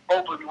tonight,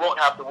 hopefully we won't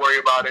have to worry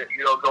about it,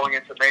 going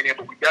into Mania.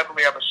 But we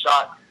definitely have a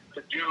shot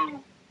to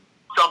do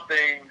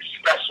something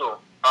special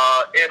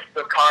if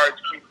the cards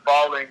keep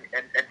falling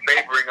and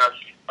favoring us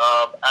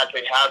as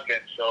they have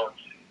been. So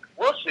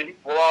we'll see.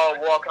 We'll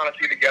all kind of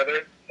see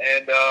together.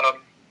 And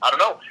I don't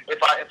know. If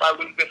I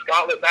lose this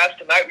gauntlet match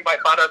tonight, we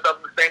might find ourselves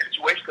in the same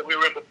situation that we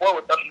were in before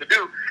with nothing to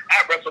do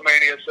at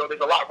WrestleMania. So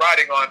there's a lot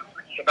riding on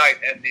tonight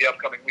and the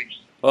upcoming weeks.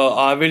 Well,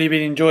 I've really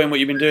been enjoying what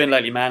you've been doing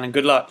lately, man, and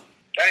good luck.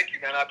 Thank you,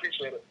 man. I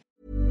appreciate it.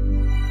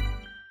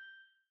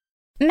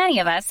 Many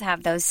of us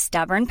have those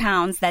stubborn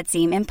pounds that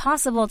seem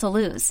impossible to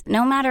lose,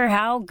 no matter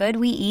how good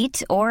we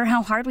eat or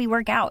how hard we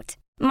work out.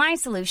 My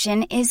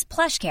solution is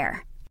PlushCare.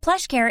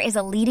 PlushCare is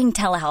a leading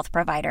telehealth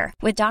provider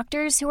with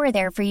doctors who are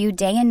there for you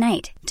day and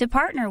night to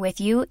partner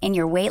with you in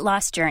your weight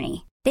loss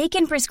journey. They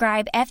can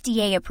prescribe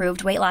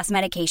FDA-approved weight loss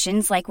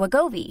medications like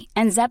Wegovy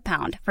and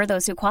Zepbound for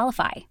those who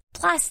qualify.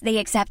 Plus, they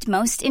accept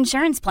most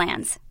insurance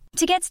plans.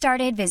 To get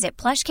started, visit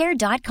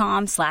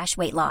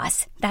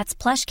plushcare.com/weightloss. That's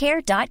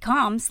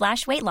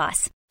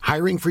plushcare.com/weightloss.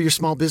 Hiring for your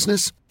small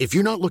business? If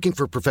you're not looking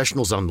for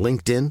professionals on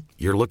LinkedIn,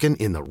 you're looking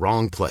in the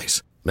wrong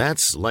place.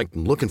 That's like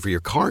looking for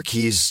your car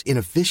keys in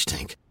a fish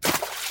tank.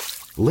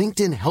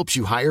 LinkedIn helps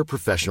you hire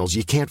professionals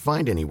you can't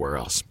find anywhere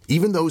else,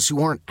 even those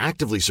who aren't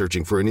actively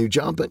searching for a new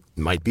job but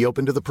might be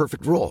open to the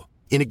perfect role.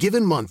 In a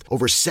given month,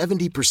 over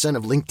 70%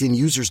 of LinkedIn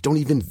users don't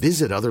even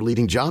visit other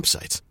leading job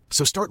sites.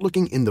 So start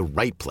looking in the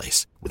right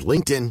place. With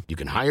LinkedIn, you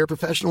can hire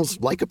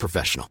professionals like a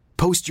professional.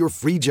 Post your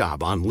free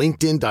job on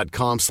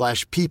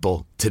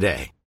linkedin.com/people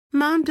today.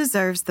 Mom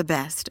deserves the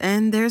best,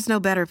 and there's no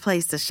better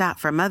place to shop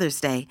for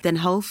Mother's Day than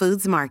Whole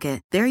Foods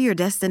Market. They're your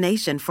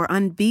destination for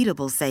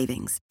unbeatable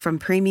savings, from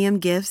premium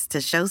gifts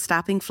to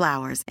show-stopping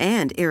flowers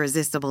and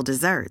irresistible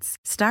desserts.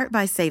 Start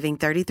by saving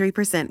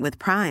 33% with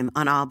Prime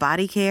on all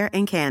body care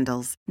and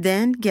candles.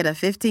 Then get a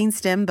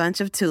 15-stem bunch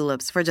of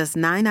tulips for just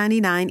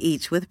 $9.99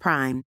 each with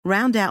Prime.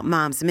 Round out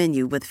Mom's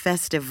menu with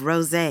festive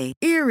rosé,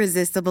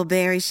 irresistible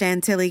berry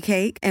chantilly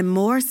cake, and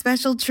more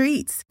special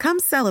treats. Come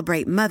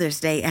celebrate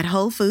Mother's Day at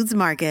Whole Foods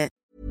Market.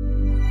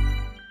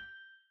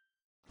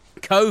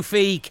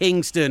 Kofi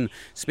Kingston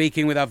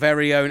speaking with our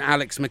very own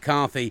Alex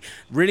McCarthy.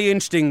 Really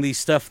interesting, the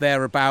stuff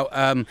there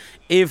about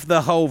if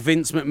the whole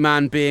Vince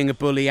McMahon being a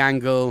bully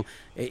angle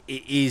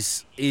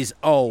is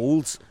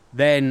old,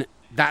 then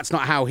that's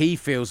not how he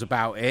feels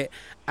about it.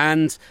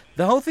 And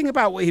the whole thing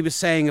about what he was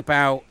saying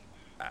about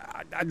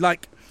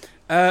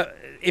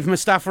if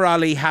Mustafa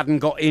Ali hadn't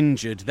got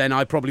injured, then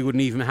I probably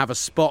wouldn't even have a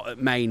spot at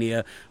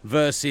Mania,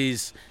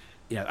 versus,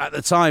 at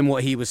the time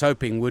what he was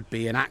hoping would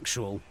be an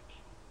actual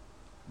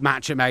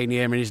match at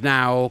Mania, and is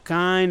now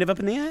kind of up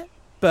in the air.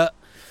 But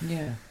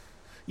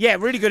yeah,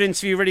 really good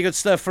interview, really good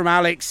stuff from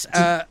Alex.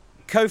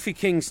 Kofi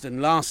Kingston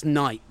last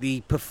night,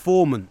 the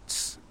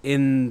performance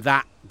in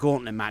that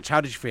gauntlet match, how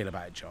did you feel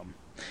about it, John?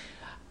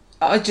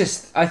 I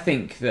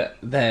think that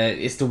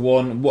it's the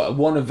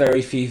one of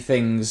very few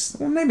things.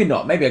 Well, maybe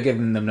not. Maybe I'm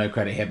giving them no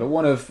credit here, but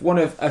one of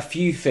a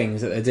few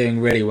things that they're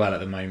doing really well at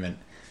the moment.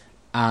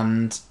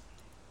 And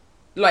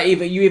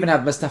you even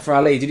have Mustafa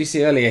Ali. Did you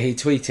see earlier he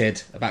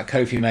tweeted about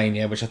Kofi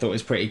Mania, which I thought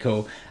was pretty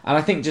cool. And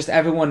I think just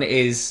everyone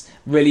is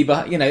really,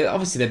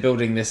 obviously they're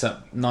building this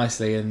up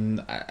nicely,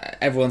 and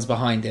everyone's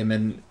behind him,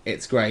 and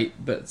it's great.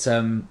 But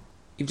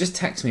you've just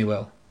texted me,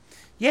 Will.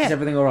 Yeah. Is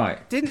everything all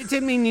right?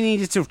 Didn't mean you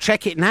needed to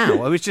check it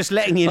now. I was just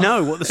letting you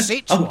know what the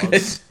sitch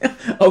was.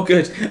 Oh,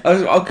 good.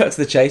 I'll cut to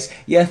the chase.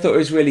 Yeah, I thought it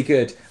was really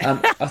good. I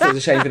thought it was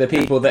a shame for the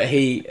people that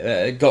he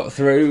got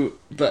through,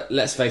 but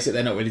let's face it,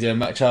 they're not really doing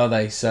much, are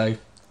they? So,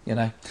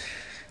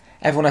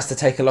 everyone has to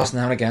take a loss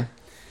now and again.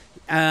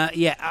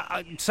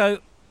 So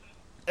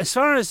as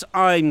far as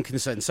I'm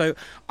concerned, so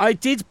I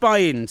did buy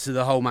into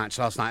the whole match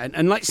last night,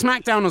 and like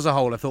SmackDown as a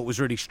whole, I thought was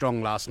really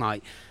strong last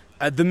night.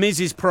 The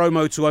Miz's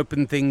promo to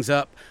open things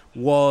up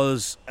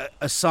was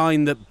a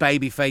sign that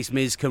babyface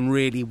Miz can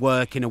really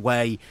work in a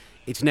way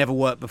it's never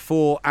worked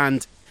before,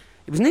 and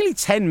it was nearly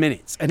 10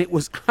 minutes, and it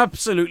was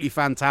absolutely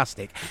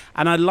fantastic.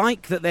 And I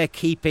like that they're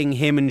keeping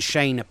him and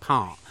Shane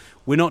apart.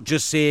 We're not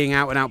just seeing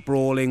out-and-out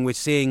brawling. We're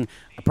seeing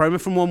a promo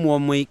from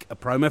one week, a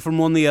promo from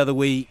one the other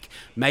week.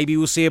 Maybe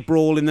we'll see a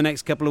brawl in the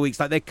next couple of weeks.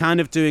 Like, they're kind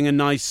of doing a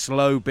nice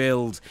slow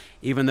build,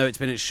 even though it's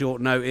been at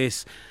short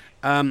notice.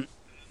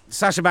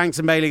 Sasha Banks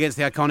and Bayley against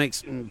the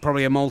Iconics,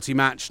 probably a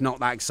multi-match. Not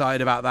that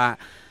excited about that.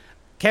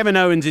 Kevin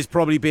Owens is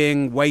probably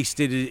being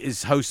wasted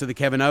as host of the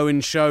Kevin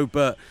Owens show,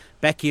 but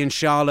Becky and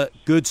Charlotte,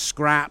 good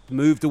scrap,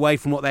 moved away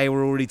from what they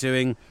were already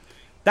doing.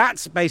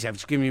 That's basically, I've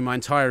just given you my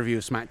entire review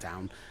of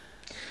SmackDown.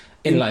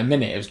 In like a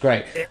minute, it was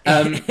great.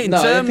 The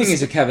thing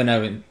is with Kevin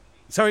Owens...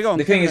 Sorry, go on.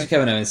 The thing is with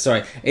Kevin Owens,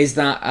 is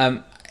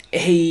that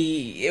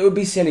it would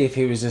be silly if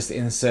he was just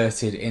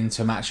inserted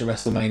into a match at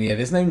WrestleMania.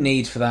 There's no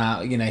need for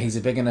that. You know, he's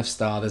a big enough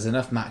star. There's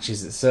enough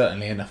matches,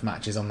 certainly enough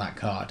matches on that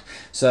card.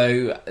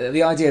 So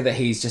the idea that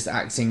he's just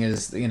acting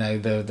as, you know,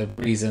 the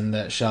reason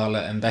that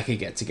Charlotte and Becky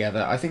get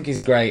together, I think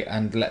is great.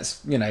 And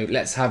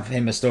let's have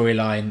him a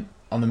storyline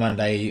on the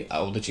Monday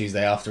or the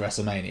Tuesday after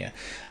WrestleMania.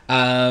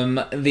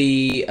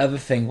 The other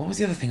thing, what was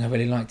the other thing I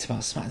really liked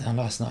about SmackDown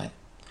last night?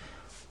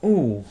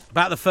 Ooh,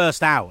 about the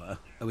first hour,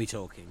 are we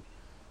talking?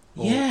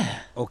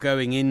 Or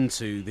going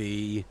into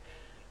the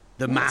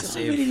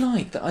massive... I really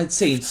liked that I'd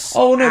seen.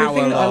 Oh no,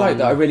 the thing that I liked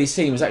that I really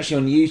seen was actually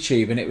on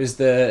YouTube, and it was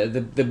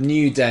the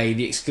New Day,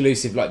 the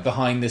exclusive like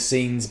behind the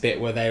scenes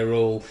bit where they were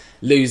all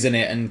losing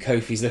it, and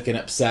Kofi's looking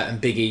upset, and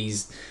Big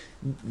E's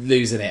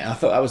losing it. I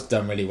thought that was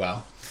done really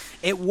well.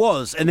 It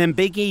was, and then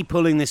Big E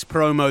pulling this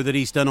promo that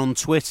he's done on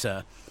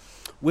Twitter,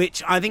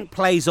 which I think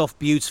plays off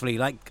beautifully.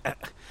 Like,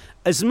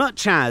 as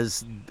much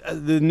as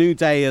the New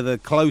Day are the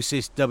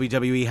closest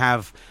WWE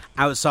have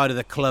outside of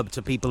the club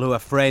to people who are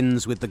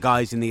friends with the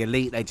guys in the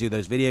Elite, they do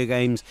those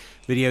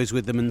videos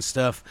with them and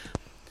stuff.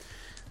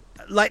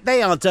 Like,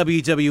 they are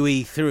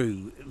WWE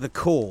through the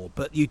core,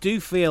 but you do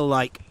feel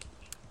like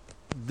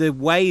the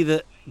way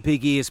that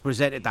Big E has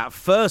presented that,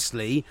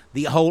 firstly,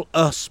 the whole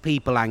us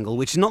people angle,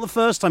 which is not the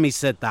first time he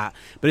said that,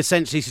 but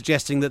essentially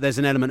suggesting that there's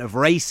an element of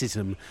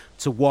racism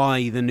to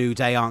why the New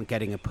Day aren't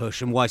getting a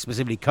push and why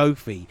specifically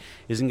Kofi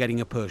isn't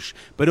getting a push.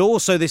 But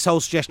also this whole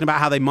suggestion about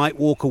how they might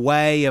walk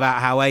away,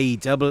 about how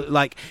AEW,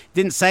 like,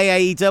 didn't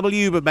say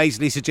AEW, but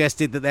basically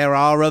suggested that there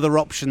are other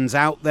options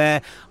out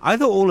there. I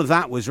thought all of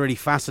that was really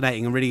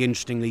fascinating and really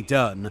interestingly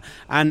done.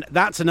 And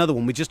that's another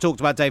one. We just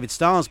talked about David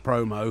Starr's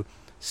promo.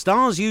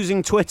 Stars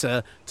using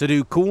Twitter to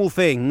do cool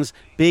things.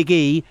 Big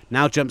E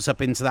now jumps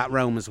up into that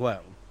realm as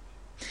well.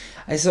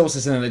 It's also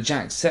something that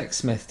Jack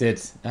Sexsmith did,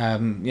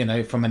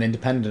 from an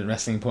independent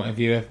wrestling point of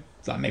view,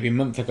 like maybe a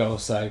month ago or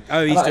so.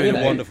 Oh, he's doing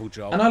a wonderful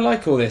job. And I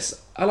like all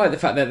this. I like the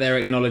fact that they're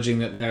acknowledging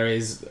that there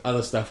is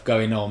other stuff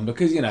going on,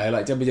 because,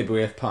 like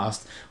WWF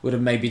past would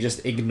have maybe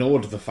just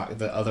ignored the fact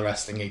that other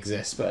wrestling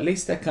exists, but at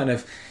least they're kind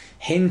of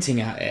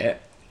hinting at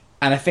it.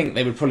 And I think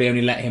they would probably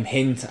only let him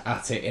hint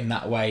at it in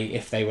that way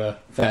if they were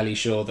fairly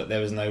sure that there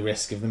was no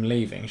risk of them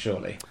leaving,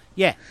 surely.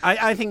 Yeah,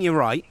 I think you're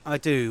right. I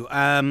do.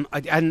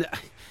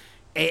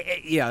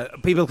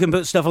 People can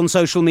put stuff on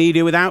social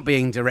media without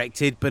being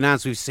directed, but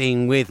as we've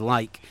seen with,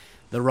 like,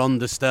 the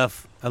Ronda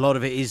stuff, a lot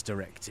of it is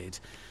directed.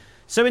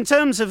 So in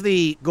terms of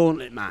the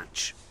gauntlet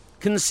match,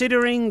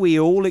 considering we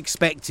all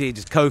expected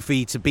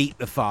Kofi to beat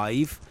the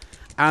Five,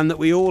 and that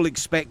we all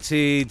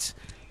expected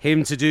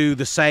him to do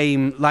the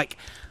same, like...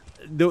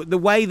 The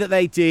way that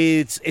they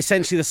did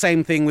essentially the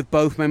same thing with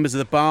both members of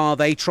the Bar,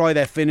 they try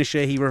their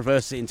finisher, he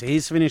reversed it into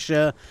his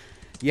finisher.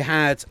 You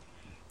had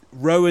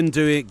Rowan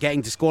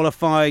getting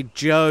disqualified,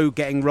 Joe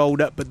getting rolled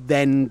up, but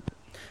then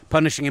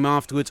punishing him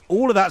afterwards.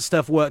 All of that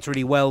stuff worked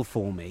really well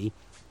for me.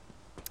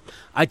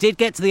 I did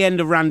get to the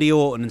end of Randy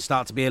Orton and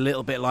start to be a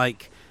little bit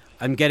like,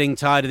 I'm getting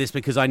tired of this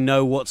because I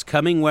know what's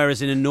coming,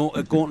 whereas in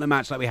a gauntlet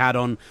match like we had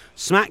on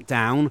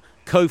SmackDown,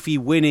 Kofi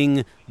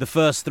winning the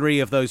first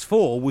three of those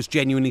four was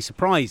genuinely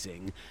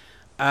surprising,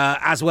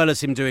 as well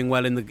as him doing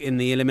well in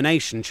the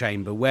Elimination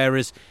Chamber,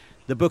 whereas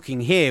the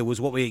booking here was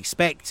what we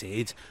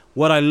expected.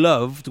 What I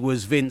loved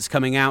was Vince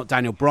coming out,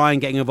 Daniel Bryan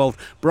getting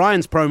involved.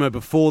 Bryan's promo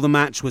before the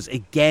match was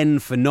again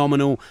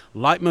phenomenal,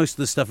 like most of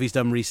the stuff he's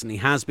done recently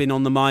has been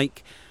on the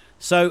mic.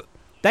 So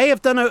they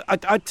have done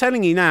I'm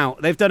telling you now,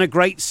 they've done a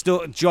great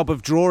job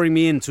of drawing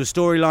me into a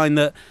storyline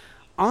that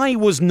I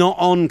was not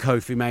on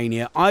Kofi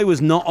Mania. I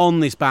was not on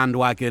this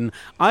bandwagon.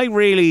 I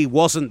really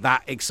wasn't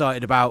that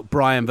excited about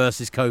Bryan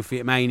versus Kofi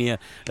at Mania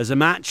as a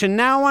match, and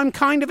now I'm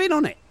kind of in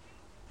on it.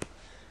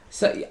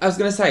 So I was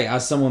going to say,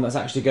 as someone that's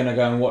actually going to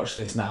go and watch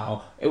this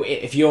now,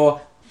 if you're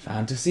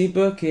fantasy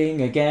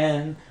booking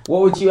again,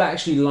 what would you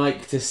actually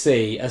like to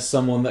see as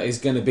someone that is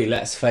going to be,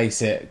 let's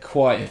face it,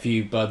 quite a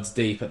few buds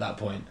deep at that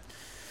point?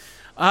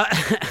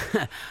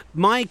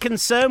 My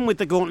concern with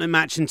the gauntlet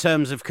match in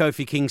terms of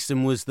Kofi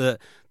Kingston was that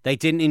they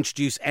didn't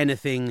introduce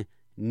anything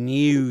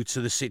new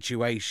to the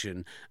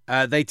situation.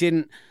 They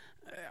didn't...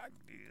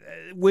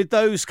 with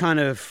those kind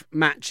of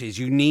matches,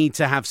 you need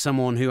to have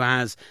someone who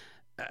has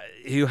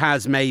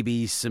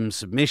maybe some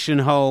submission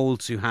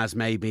holds, who has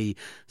maybe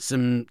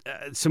some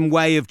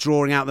way of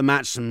drawing out the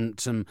match,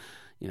 some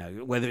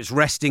whether it's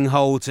resting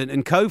holds.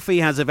 And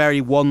Kofi has a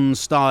very one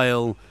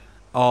style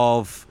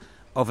of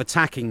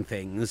attacking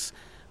things.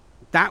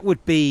 That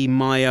would be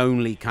my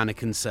only kind of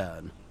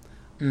concern.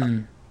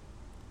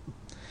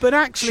 But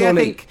actually,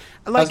 surely, I think...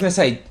 I was going to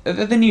say,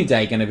 the New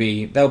Day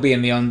they'll be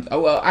in the...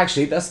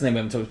 actually, that's the thing we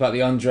haven't talked about,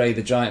 the Andre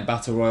the Giant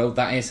Battle Royal.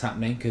 That is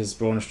happening, because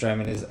Braun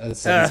Strowman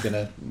said he's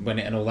going to win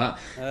it and all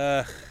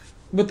that.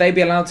 Would they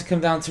be allowed to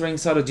come down to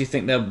ringside, or do you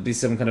think there'll be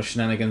some kind of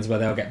shenanigans where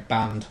they'll get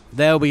banned?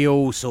 There'll be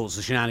all sorts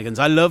of shenanigans.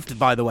 I loved,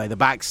 by the way, the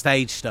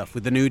backstage stuff,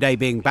 with the New Day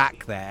being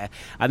back there,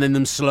 and then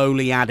them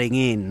slowly adding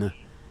in...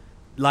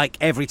 like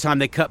every time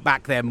they cut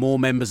back there, more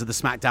members of the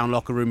SmackDown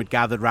locker room had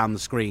gathered around the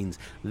screens.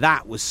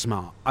 That was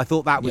smart. I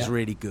thought that was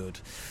really good.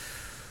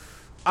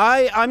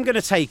 I'm going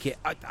to take it.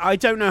 I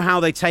don't know how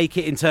they take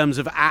it in terms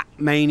of at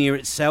Mania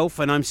itself,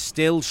 and I'm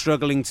still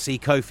struggling to see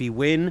Kofi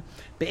win.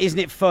 But isn't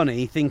it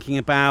funny thinking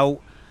about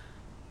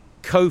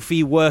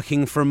Kofi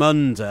working from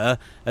under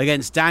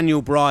against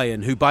Daniel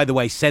Bryan, who, by the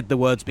way, said the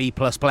words B+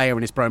 player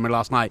in his promo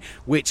last night,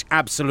 which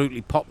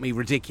absolutely popped me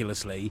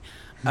ridiculously.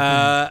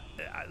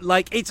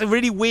 It's a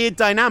really weird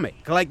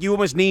dynamic. Like, you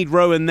almost need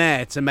Rowan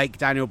there to make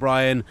Daniel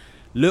Bryan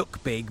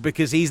look big,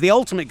 because he's the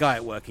ultimate guy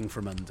at working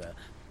from under.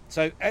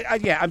 So,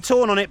 I'm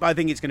torn on it, but I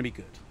think it's going to be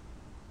good.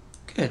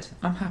 Good.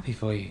 I'm happy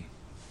for you.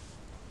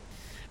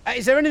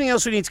 Is there anything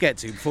else we need to get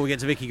to before we get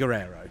to Vickie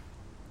Guerrero?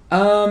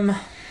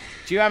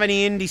 Do you have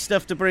any indie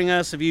stuff to bring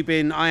us?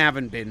 I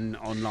haven't been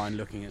online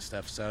looking at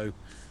stuff, so...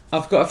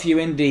 I've got a few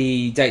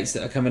indie dates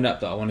that are coming up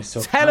that I wanted to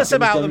talk about. Tell us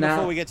about them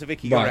before we get to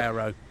Vickie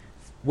Guerrero.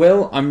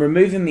 Will, I'm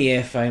removing the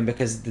earphone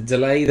because the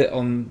delay that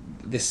on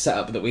this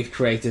setup that we've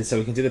created so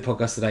we can do the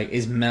podcast today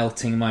is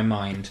melting my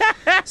mind.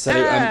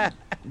 So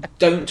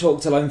don't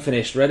talk till I'm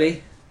finished.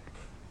 Ready?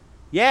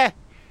 Yeah.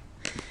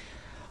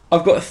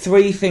 I've got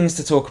 3 things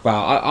to talk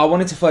about. I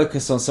wanted to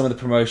focus on some of the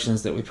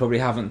promotions that we probably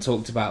haven't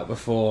talked about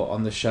before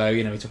on the show.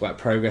 We talk about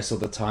Progress all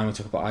the time. We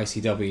talk about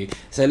ICW.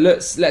 So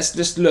let's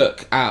just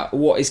look at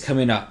what is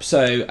coming up.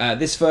 So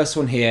this first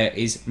one here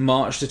is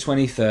March the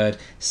 23rd,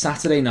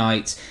 Saturday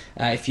night.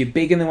 If you're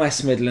big in the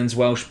West Midlands,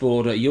 Welsh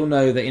border, you'll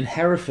know that in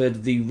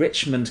Hereford, the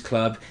Richmond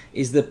Club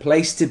is the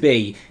place to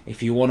be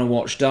if you want to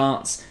watch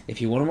darts,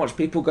 if you want to watch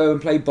people go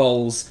and play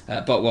bowls,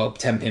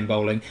 10-pin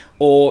bowling,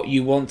 or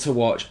you want to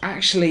watch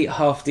actually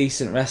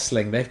half-decent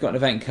wrestling. They've got an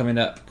event coming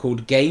up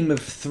called Game of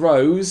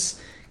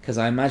Throws, because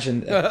I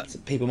imagine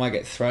people might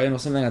get thrown or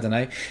something, I don't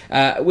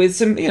know. With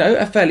some,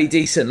 a fairly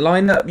decent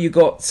lineup. You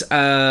got,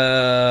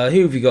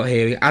 who have you got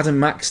here? Adam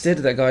Maxted,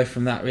 that guy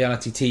from that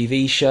reality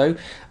TV show.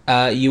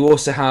 You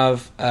also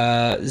have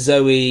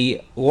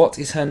Zoe, what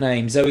is her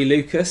name? Zoe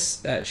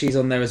Lucas, she's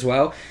on there as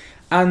well.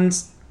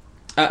 And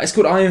it's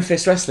called Iron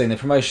Fist Wrestling, the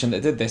promotion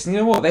that did this. And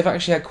you know what? They've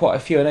actually had quite a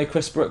few. I know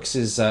Chris Brooks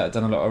has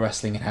done a lot of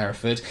wrestling in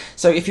Hereford.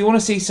 So if you want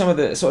to see some of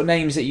the sort of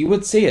names that you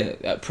would see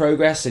at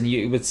Progress, and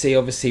you would see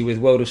obviously with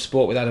World of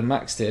Sport with Adam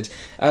Maxted,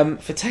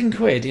 for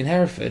 £10 in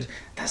Hereford,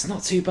 that's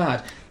not too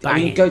bad. I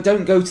mean,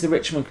 don't go to the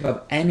Richmond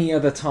Club any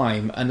other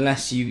time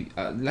unless you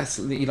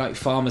like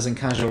farmers and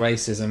casual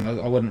racism.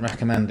 I wouldn't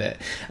recommend it.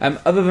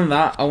 Other than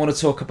that, I want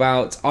to talk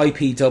about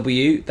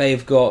IPW.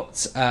 They've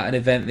got an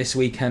event this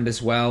weekend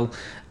as well.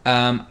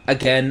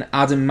 Again,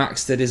 Adam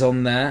Maxted is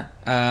on there.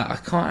 I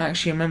can't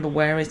actually remember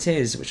where it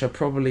is, which I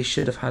probably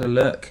should have had a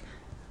look.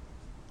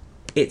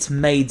 It's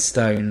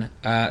Maidstone,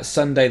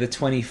 Sunday the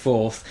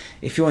 24th.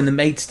 If you're in the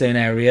Maidstone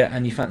area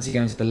and you fancy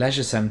going to the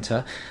Leisure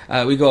Centre,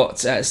 we got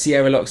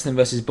Sierra Loxton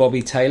versus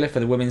Bobby Taylor for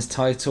the women's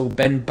title.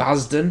 Ben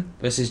Basden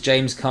versus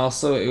James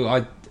Castle, who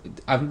I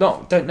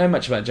don't know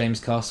much about James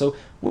Castle.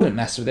 Wouldn't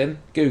mess with him.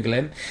 Google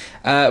him.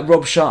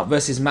 Rob Sharp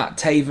versus Matt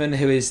Taven,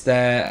 who is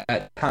their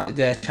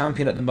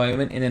champion at the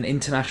moment in an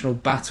international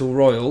battle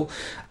royal.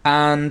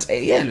 And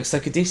it looks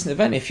like a decent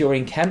event. If you're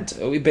in Kent,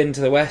 we've been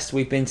to the west,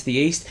 we've been to the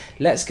east.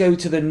 Let's go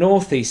to the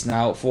northeast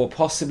now for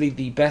possibly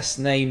the best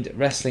named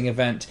wrestling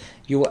event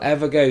you will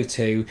ever go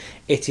to.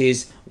 It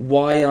is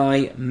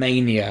YI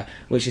Mania,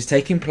 which is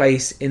taking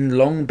place in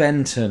Long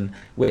Benton,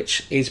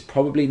 which is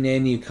probably near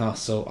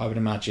Newcastle, I would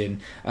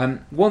imagine.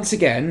 Once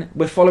again,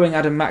 we're following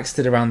Adam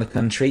Maxted around the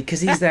country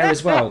because he's there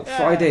as well.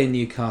 Friday in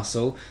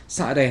Newcastle,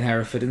 Saturday in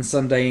Hereford, and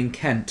Sunday in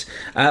Kent.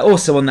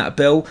 Also on that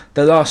bill,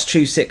 the last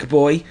true sick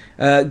boy,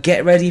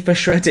 Get Ready for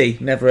Shreddy,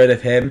 never heard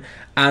of him.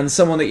 And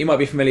someone that you might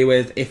be familiar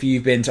with if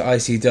you've been to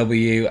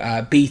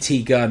ICW,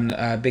 BT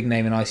Gunn, big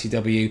name in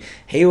ICW.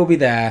 He will be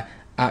there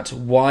at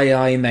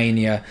YI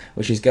Mania,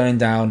 which is going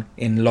down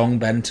in Long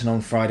Benton on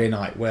Friday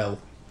night. Will.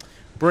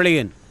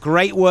 Brilliant.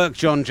 Great work,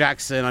 John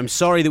Jackson. I'm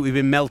sorry that we've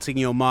been melting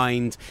your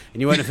mind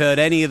and you won't have heard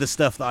any of the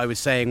stuff that I was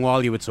saying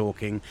while you were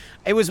talking.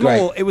 It was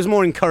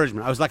more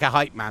encouragement. I was like a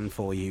hype man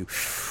for you.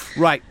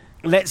 Right.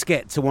 let's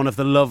get to one of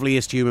the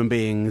loveliest human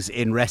beings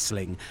in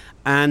wrestling,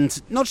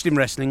 and not just in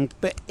wrestling,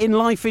 but in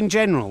life in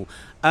general,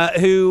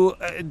 who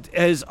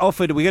has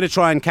offered, we're going to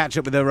try and catch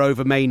up with her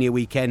over Mania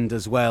weekend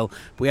as well.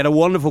 We had a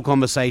wonderful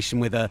conversation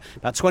with her,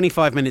 about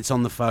 25 minutes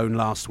on the phone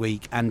last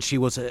week, and she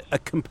was a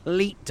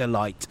complete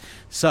delight.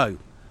 So,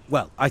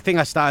 well, I think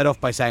I started off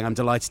by saying I'm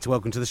delighted to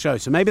welcome to the show,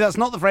 so maybe that's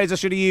not the phrase I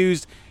should have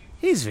used.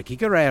 Here's Vickie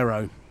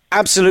Guerrero.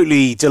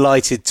 Absolutely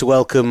delighted to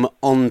welcome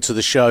onto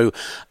the show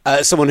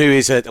someone who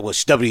is a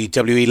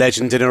WWE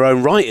legend in her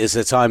own right, as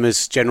a time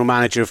as general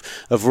manager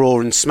of Raw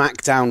and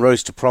SmackDown,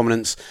 rose to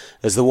prominence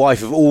as the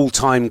wife of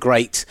all-time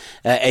great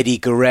Eddie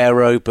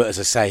Guerrero, but as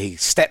I say,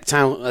 stepped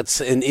out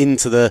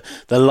into the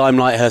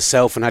limelight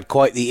herself and had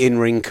quite the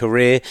in-ring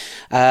career.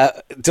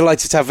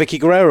 Delighted to have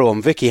Vickie Guerrero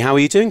on. Vickie, how are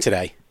you doing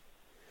today?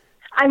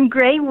 I'm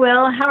great,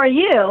 Will. How are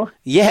you?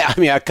 Yeah, I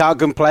mean, I can't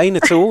complain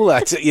at all.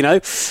 Like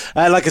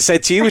I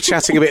said to you, we're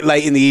chatting a bit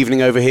late in the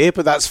evening over here,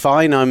 but that's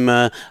fine. I'm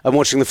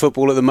watching the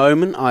football at the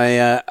moment.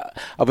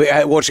 I'll be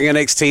watching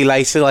NXT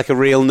later, like a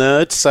real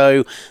nerd.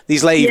 So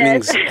these late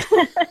evenings,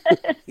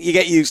 you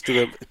get used to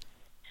them.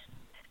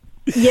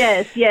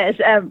 Yes.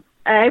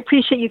 I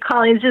appreciate you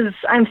calling.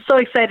 I'm so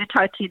excited to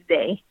talk to you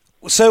today.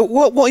 So,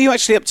 what are you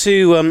actually up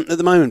to at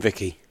the moment,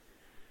 Vickie?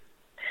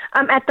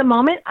 At the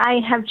moment,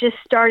 I have just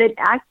started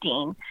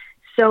acting.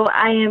 So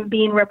I am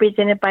being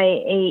represented by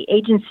an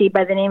agency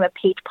by the name of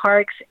Page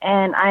Parks,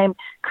 and I'm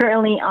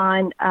currently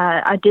on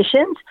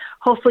auditions,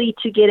 hopefully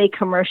to get a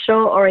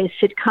commercial or a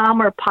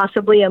sitcom or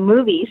possibly a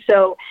movie.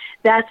 So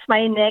that's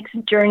my next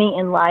journey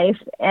in life.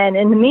 And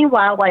in the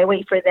meanwhile, while I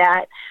wait for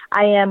that,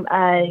 I am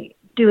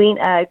doing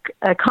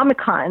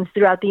Comic-Cons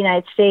throughout the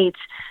United States.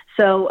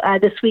 So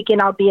this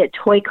weekend I'll be at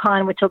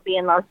ToyCon, which will be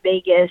in Las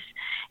Vegas.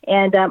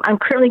 And I'm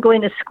currently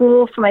going to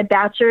school for my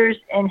bachelor's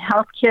in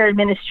healthcare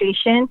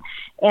administration.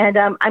 And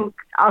I'm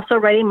also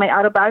writing my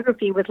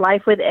autobiography with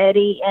Life with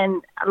Eddie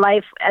and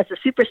Life as a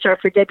Superstar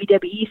for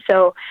WWE.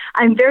 So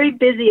I'm very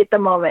busy at the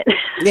moment.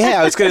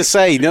 Yeah, I was going to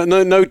say,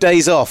 no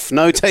days off.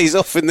 No days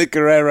off in the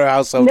Guerrero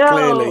household,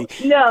 clearly.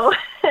 No.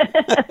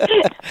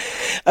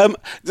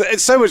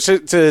 So much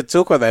to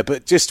talk about there,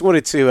 but just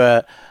wanted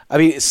to,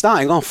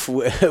 starting off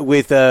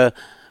with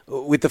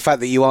the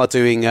fact that you are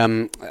doing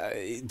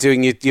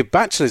your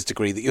bachelor's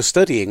degree that you're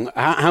studying,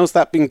 how's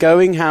that been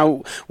going?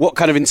 What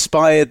kind of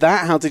inspired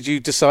that? How did you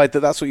decide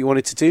that that's what you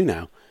wanted to do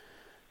now?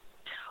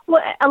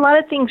 Well, a lot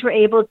of things were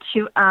able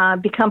to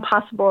become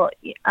possible.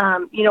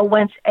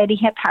 Once Eddie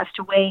had passed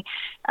away,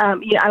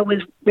 I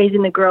was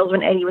raising the girls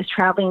when Eddie was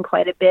traveling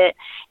quite a bit.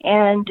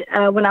 And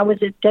when I was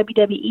at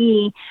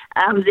WWE,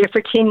 I was there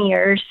for 10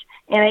 years.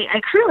 And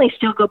I currently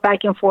still go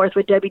back and forth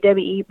with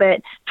WWE, but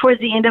towards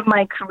the end of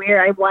my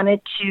career, I wanted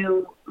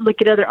to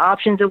look at other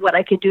options of what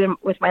I could do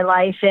with my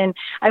life. And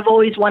I've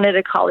always wanted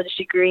a college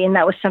degree, and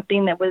that was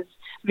something that was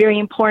very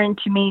important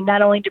to me,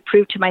 not only to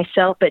prove to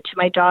myself, but to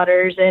my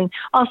daughters, and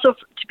also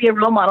to be a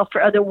role model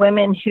for other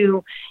women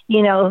who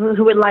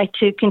would like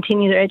to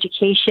continue their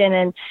education.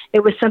 And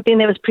it was something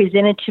that was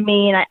presented to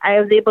me, and I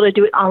was able to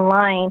do it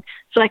online.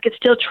 So I could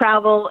still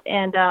travel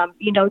and,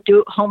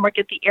 do homework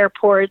at the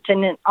airports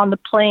and then on the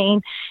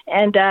plane.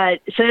 And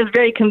so it was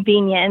very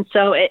convenient. And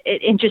so it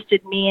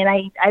interested me.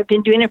 And I've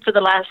been doing it for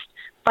the last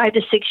 5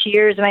 to 6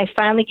 years, and I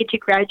finally get to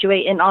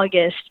graduate in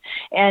August.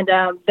 And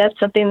that's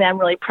something that I'm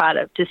really proud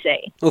of to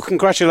say. Well,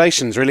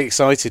 congratulations. Really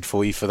excited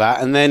for you for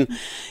that. And then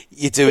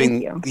you're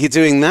doing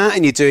that,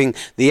 and you're doing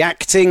the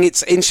acting.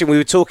 It's interesting. We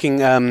were talking,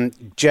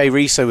 Jay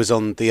Riso was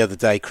on the other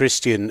day,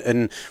 Christian,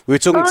 and we were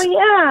talking. Oh,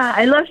 yeah.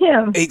 I love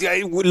him.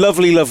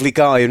 Lovely, lovely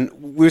guy. And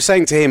we were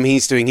saying to him,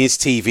 he's doing his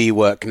TV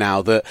work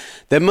now, that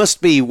there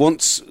must be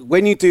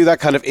when you do that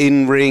kind of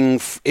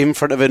in-ring, in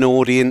front of an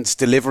audience,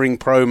 delivering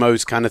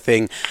promos kind of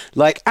thing,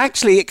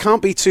 actually, it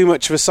can't be too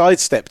much of a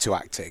sidestep to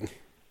acting.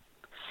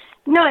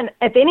 No, and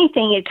if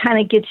anything, it kind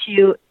of gets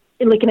you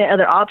looking at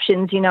other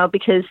options,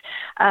 because,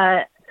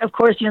 of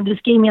course,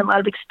 this gave me a lot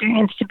of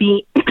experience to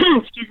be,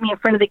 in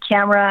front of the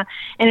camera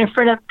and in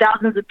front of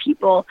thousands of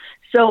people.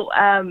 So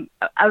I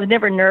was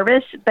never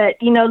nervous, but,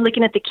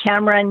 looking at the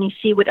camera and you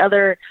see what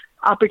other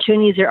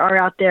opportunities there are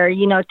out there,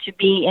 to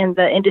be in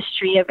the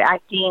industry of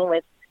acting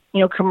with,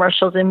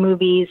 commercials and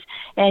movies.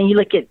 And you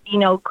look at,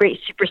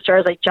 great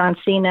superstars like John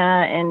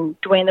Cena and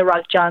Dwayne "The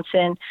Rock"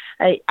 Johnson.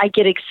 I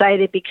get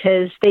excited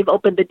because they've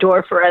opened the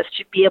door for us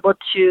to be able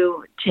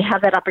to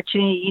have that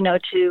opportunity,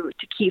 to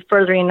keep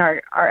furthering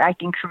our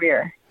acting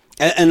career.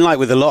 And like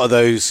with a lot of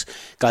those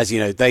guys,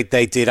 they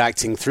did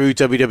acting through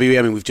WWE.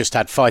 I mean, we've just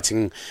had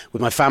Fighting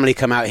With My Family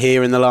come out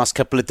here in the last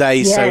couple of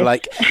days. Yes.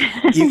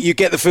 So, you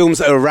get the films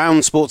that are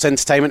around sports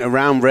entertainment,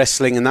 around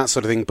wrestling and that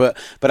sort of thing. But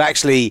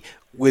actually,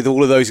 with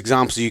all of those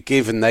examples you've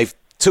given, they've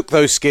took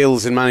those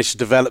skills and managed to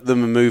develop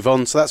them and move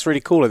on. So that's really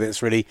cool. I think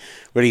it's really,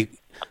 really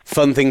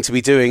fun thing to be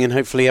doing, and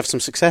hopefully have some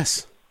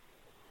success.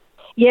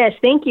 Yes,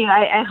 thank you.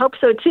 I hope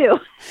so too.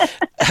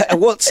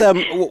 What's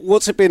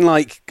it been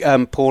like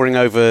poring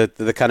over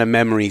the kind of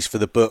memories for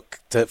the book,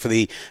 for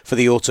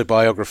the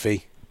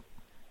autobiography?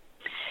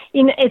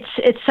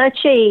 It's such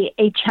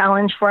a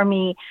challenge for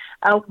me.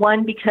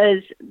 One,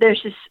 because there's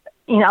just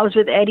I was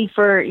with Eddie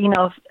for,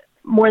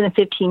 more than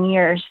 15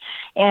 years.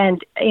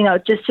 And,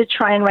 just to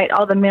try and write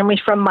all the memories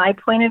from my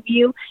point of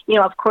view,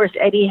 of course,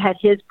 Eddie had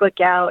his book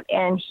out,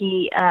 and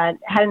he had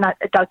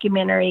a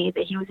documentary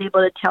that he was able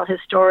to tell his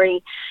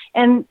story.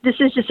 And this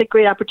is just a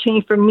great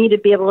opportunity for me to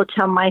be able to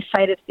tell my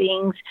side of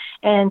things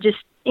and just,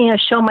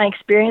 show my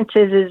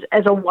experiences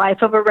as a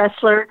wife of a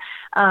wrestler,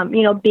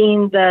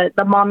 being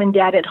the mom and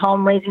dad at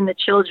home, raising the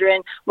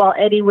children, while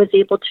Eddie was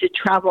able to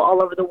travel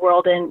all over the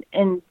world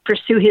and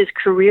pursue his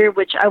career,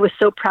 which I was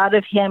so proud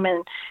of him,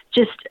 and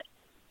just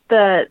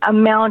the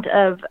amount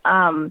of,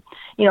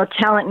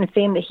 talent and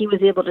fame that he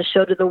was able to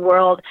show to the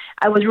world.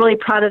 I was really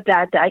proud of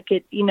that I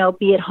could,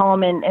 be at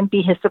home and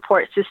be his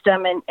support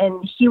system,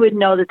 and he would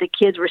know that the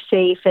kids were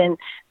safe and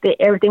that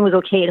everything was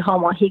okay at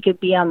home while he could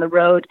be on the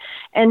road.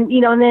 And,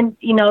 then,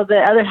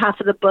 the other half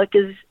of the book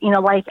is,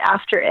 life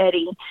after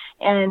Eddie,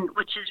 and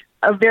which is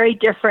a very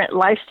different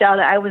lifestyle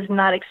that I was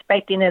not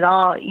expecting at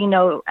all.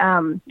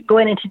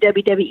 Going into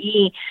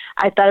WWE,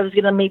 I thought it was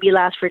going to maybe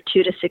last for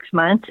 2 to 6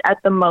 months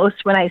at the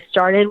most when I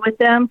started with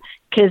them,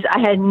 because I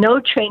had no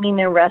training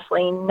in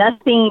wrestling,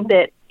 nothing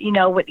that,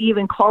 would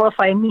even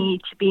qualify me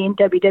to be in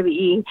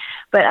WWE.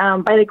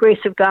 But by the grace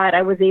of God,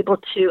 I was able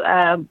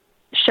to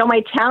show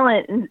my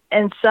talent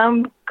in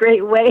some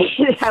great way.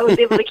 I was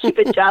able to keep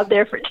a job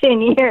there for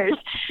 10 years.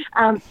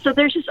 So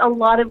there's just a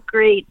lot of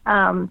great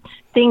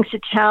things to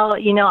tell.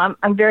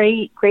 I'm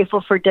very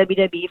grateful for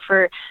WWE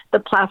for the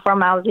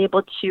platform I was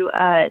able to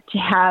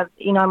have,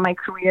 in my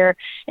career.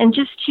 And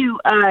just to,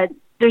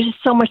 there's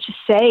just so much to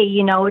say,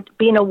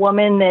 being a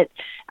woman that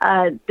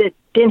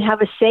didn't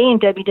have a say in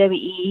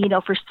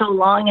WWE, for so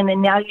long. And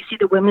then now you see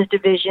the women's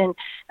division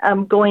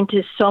going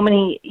to so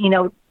many,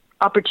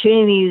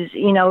 opportunities,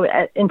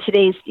 in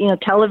today's,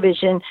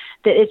 television,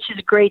 that it's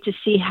just great to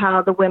see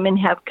how the women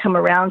have come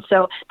around.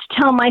 So to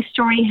tell my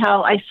story,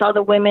 how I saw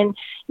the women,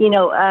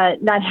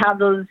 not have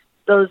those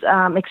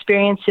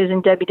experiences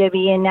in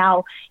WWE, and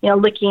now,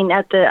 looking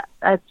at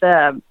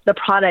the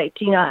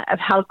product, of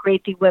how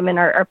great the women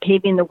are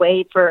paving the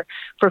way for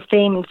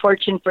fame and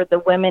fortune for the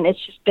women.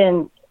 It's just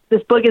been,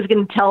 this book is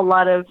going to tell a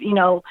lot of,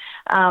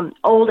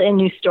 old and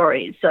new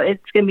stories. So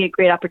it's going to be a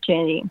great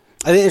opportunity.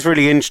 I think it's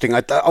really interesting.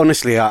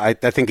 Honestly, I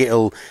think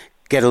it'll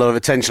get a lot of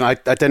attention. I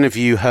don't know if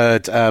you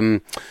heard,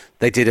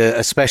 they did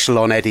a special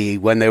on Eddie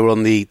when they were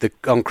on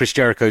on Chris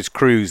Jericho's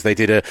cruise. They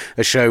did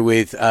a show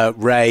with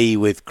Ray,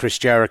 with Chris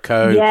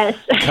Jericho, yes.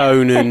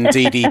 Conan,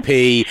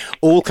 DDP,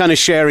 all kind of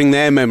sharing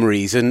their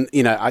memories. And,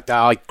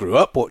 I grew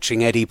up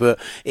watching Eddie,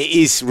 but it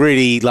is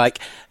really like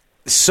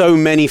so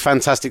many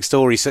fantastic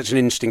stories, such an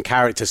interesting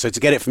character. So to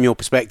get it from your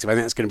perspective, I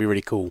think that's going to be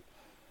really cool.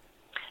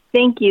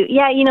 Thank you.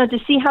 Yeah, to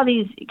see how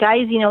these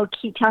guys,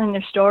 keep telling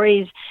their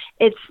stories,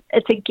 it's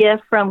a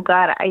gift from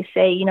God, I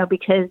say,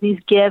 because these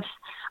gifts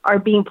are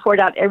being poured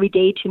out every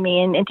day to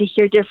me, and to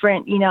hear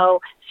different,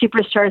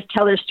 superstars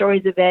tell their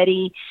stories of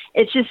Eddie,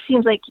 it just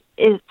seems like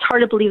it's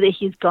hard to believe that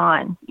he's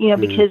gone,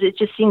 because it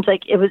just seems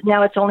like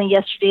it's only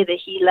yesterday that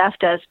he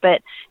left us,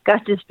 but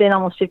gosh, it's been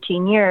almost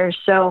 15 years.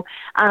 So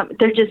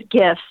they're just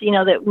gifts,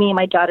 that me and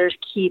my daughters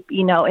keep,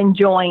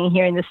 enjoying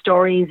hearing the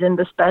stories and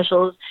the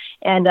specials.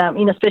 And,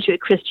 especially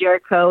with Chris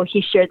Jericho,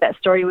 he shared that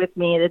story with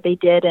me that they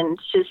did. And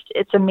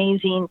it's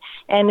amazing.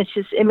 And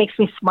it makes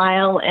me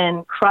smile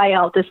and cry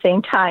out at the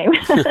same time.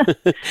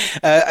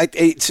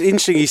 It's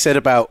interesting you said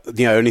about,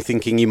 only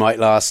thinking you might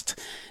last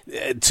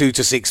 2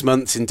 to 6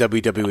 months in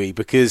WWE,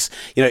 because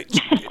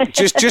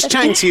just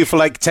chatting to you for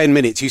like 10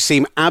 minutes, you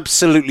seem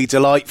absolutely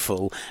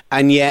delightful,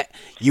 and yet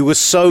you were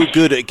so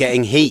good at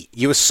getting heat.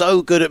 You were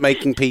so good at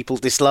making people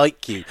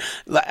dislike you.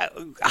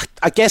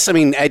 I guess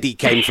Eddie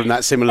came from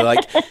that similar,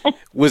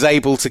 was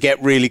able to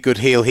get really good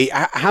heel heat.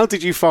 How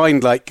did you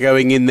find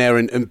going in there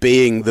and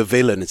being the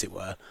villain, as it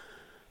were?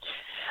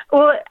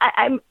 Well,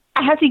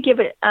 I have to give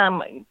a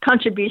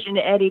contribution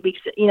to Eddie,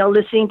 because,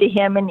 listening to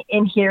him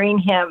and hearing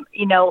him,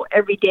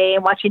 every day,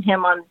 and watching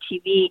him on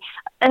TV,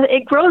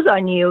 it grows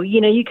on you.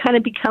 You kind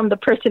of become the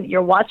person that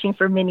you're watching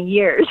for many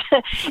years.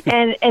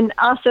 and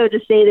also to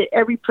say that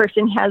every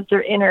person has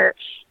their inner,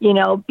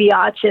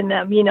 biatch in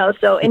them,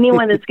 so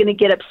anyone that's going to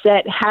get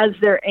upset has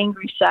their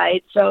angry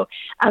side. So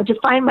to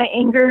find my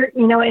anger,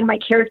 in my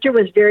character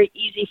was very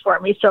easy for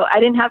me. So I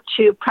didn't have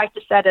to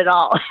practice that at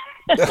all.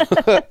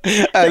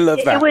 I love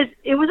that.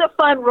 It was a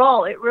fun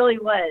role. It really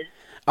was.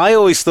 I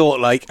always thought,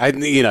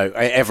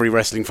 every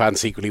wrestling fan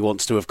secretly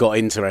wants to have got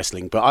into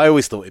wrestling, but I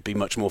always thought it'd be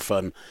much more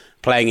fun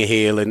playing a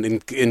heel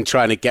and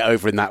trying to get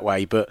over in that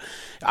way. But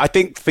I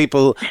think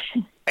people,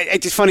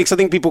 it's just funny because I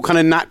think people kind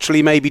of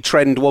naturally maybe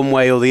trend one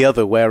way or the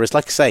other, whereas,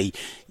 like I say,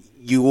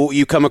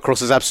 you come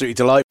across as absolutely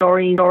delightful.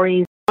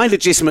 Stories. I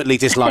legitimately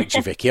disliked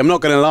you, Vickie. I'm not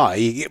going to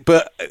lie.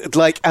 But,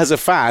 as a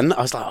fan,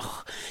 I was like,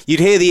 you'd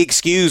hear the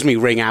excuse me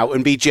ring out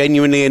and be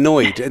genuinely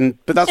annoyed.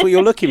 But that's what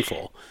you're looking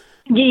for.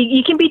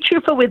 You can be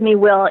truthful with me,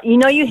 Will. You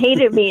know you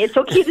hated me. It's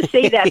okay to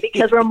say that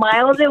because we're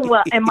miles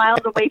and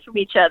miles away from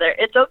each other.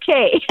 It's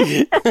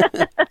okay.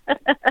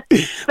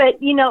 But,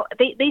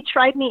 they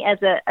tried me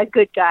as a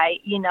good guy,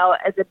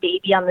 as a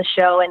baby on the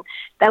show. And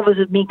that was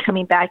me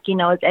coming back,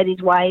 as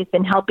Eddie's wife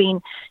and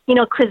helping,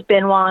 Chris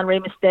Benoit and Rey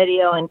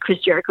Mysterio and Chris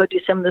Jericho do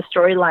some of the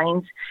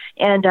storylines.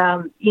 And,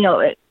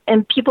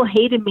 and people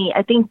hated me,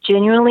 I think,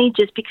 genuinely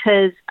just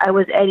because I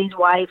was Eddie's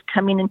wife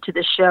coming into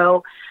the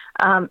show.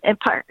 And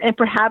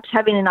perhaps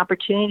having an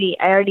opportunity,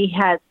 I already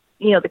had,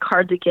 the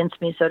cards against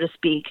me, so to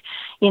speak,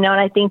 and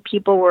I think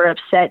people were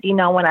upset,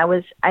 when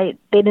they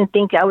didn't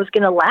think I was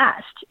going to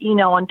last,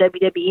 on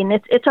WWE. And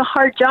it's a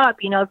hard job,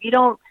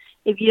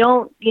 if you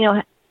don't,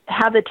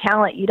 have the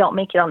talent, you don't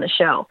make it on the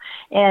show.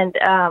 And,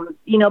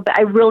 but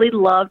I really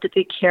loved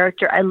the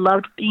character. I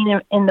loved being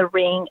in the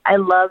ring. I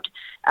loved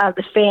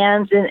the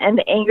fans and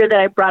the anger that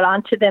I brought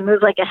onto them. It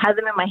was like I had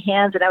them in my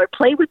hands and I would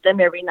play with them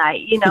every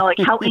night, like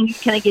how angry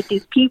can I get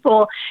these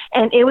people?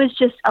 And it was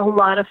just a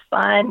lot of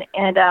fun.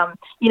 And,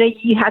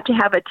 you have to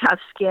have a tough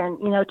skin,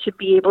 to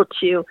be able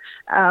to,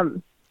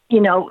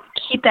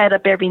 keep that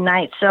up every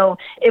night. So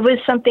it was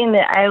something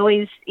that I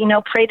always,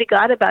 pray to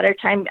God about every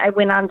time I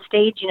went on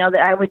stage, that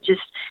I would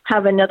just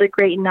have another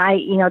great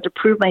night, to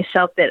prove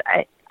myself that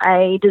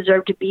I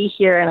deserve to be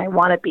here and I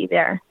want to be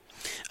there.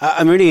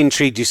 I'm really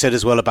intrigued. You said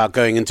as well about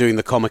going and doing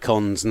the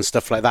Comic-Cons and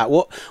stuff like that.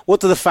 What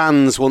do the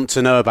fans want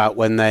to know about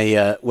when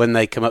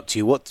they come up to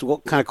you? What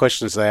kind of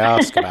questions do they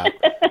ask about?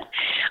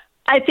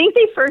 I think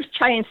they first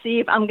try and see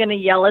if I'm going to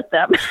yell at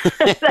them.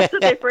 That's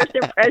what their first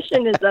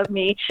impression is of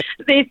me.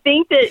 They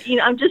think that,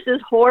 I'm just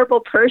this horrible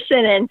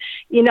person. And,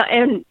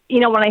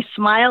 when I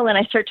smile and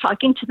I start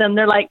talking to them,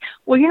 they're like,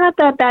 well, you're not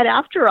that bad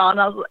after all.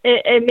 And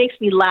it makes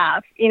me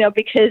laugh,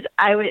 because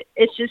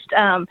it's just,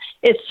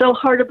 it's so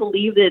hard to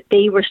believe that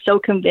they were so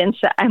convinced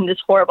that I'm this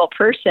horrible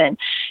person,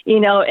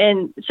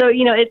 and so,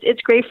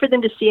 it's great for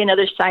them to see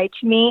another side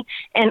to me.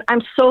 And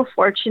I'm so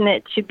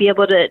fortunate to be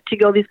able to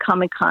go to these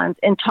Comic-Cons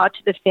and talk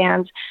to the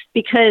fans,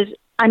 because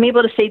I'm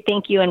able to say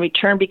thank you in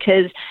return,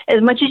 because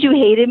as much as you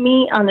hated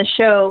me on the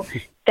show,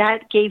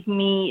 that gave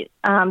me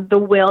the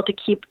will to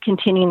keep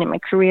continuing in my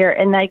career,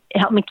 and that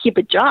helped me keep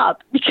a job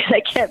because I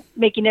kept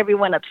making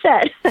everyone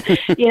upset.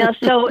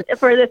 So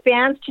for the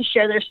fans to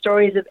share their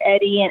stories of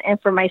Eddie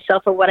and for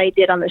myself of what I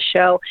did on the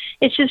show,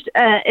 it's just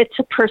it's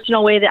a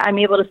personal way that I'm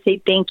able to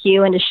say thank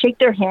you and to shake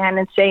their hand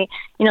and say,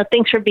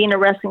 thanks for being a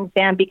wrestling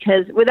fan,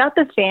 because without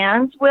the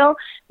fans, Will,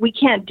 we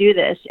can't do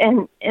this,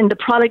 and the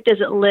product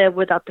doesn't live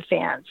without the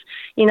fans.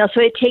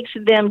 So it takes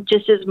them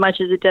just as much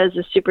as it does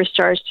the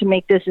superstars to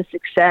make this a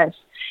success.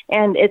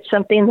 And it's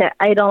something that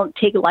I don't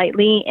take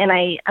lightly, and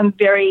I'm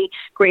very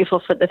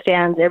grateful for the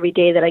fans every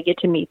day that I get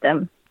to meet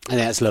them. And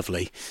that's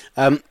lovely.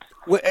 I'm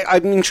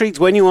intrigued,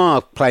 when you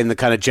are playing the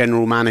kind of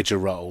general manager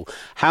role,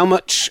 how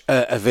much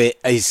of it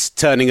is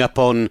turning up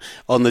on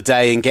the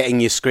day and getting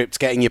your script,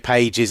 getting your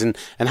pages, and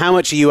how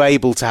much are you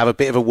able to have a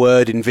bit of a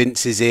word in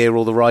Vince's ear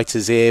or the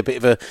writer's ear, a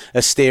bit of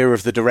a steer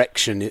of the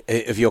direction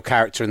of your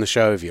character in the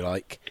show, if you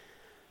like?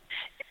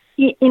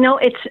 We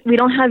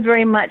don't have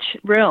very much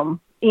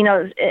room.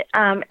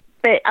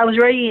 But I was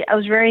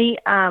very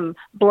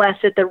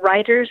blessed that the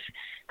writers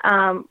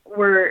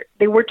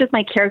they worked with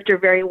my character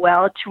very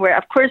well, to where,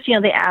 of course,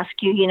 they ask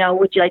you,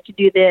 would you like to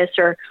do this,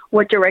 or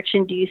what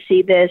direction do you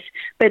see this?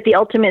 But the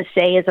ultimate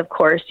say is, of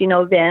course,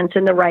 Vince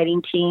and the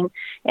writing team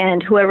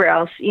and whoever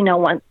else,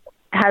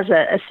 has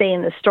a say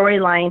in the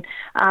storyline.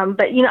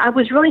 But, I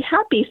was really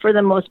happy for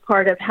the most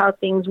part of how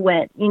things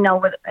went,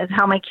 with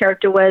how my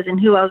character was and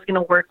who I was going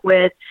to work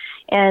with.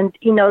 And,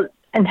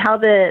 and how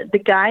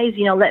the guys,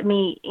 let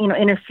me,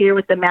 interfere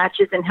with the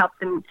matches and help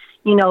them,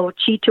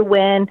 cheat to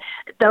win.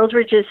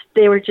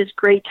 They were just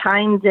great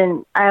times.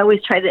 And I always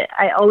gave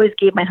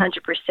my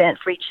 100%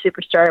 for each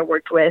superstar I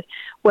worked with,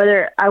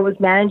 whether I was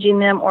managing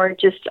them or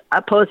just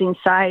opposing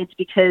sides,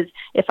 because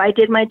if I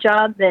did my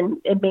job,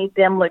 then it made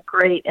them look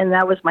great. And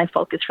that was my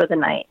focus for the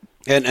night.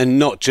 And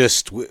not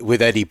just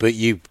with Eddie, but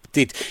you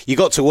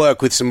got to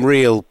work with some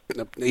real,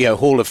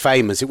 Hall of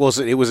Famers.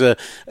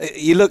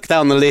 You look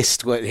down the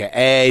list,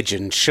 Edge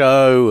and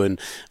Show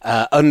and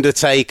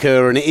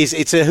Undertaker, and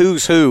it's a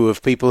who's who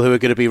of people who are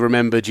going to be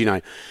remembered,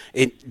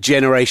 in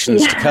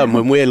generations to come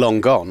when we're long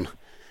gone.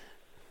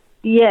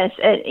 Yes,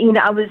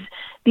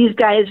 these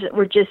guys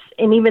were just,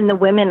 and even the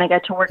women I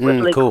got to work with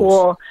really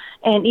cool.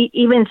 And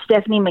even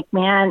Stephanie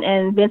McMahon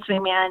and Vince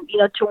McMahon,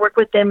 to work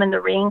with them in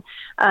the ring,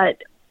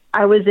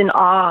 I was in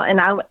awe,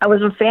 and I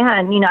was a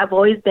fan. I've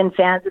always been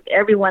fans of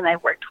everyone I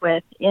worked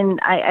with,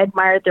 and I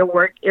admired their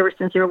work ever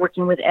since they were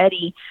working with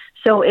Eddie.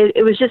 So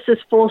it was just this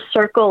full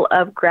circle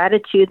of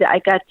gratitude that I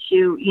got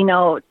to,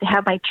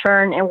 have my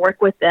turn and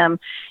work with them.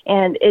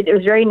 And it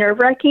was very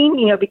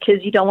nerve-wracking,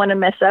 because you don't want to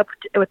mess up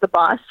with the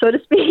boss, so to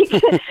speak.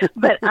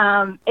 But,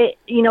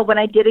 when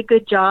I did a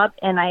good job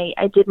and I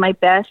did my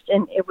best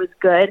and it was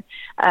good,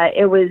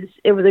 it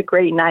was a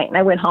great night, and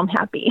I went home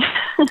happy.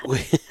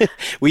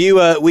 Were you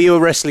a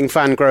wrestling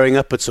fan growing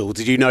up at all?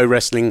 Did you know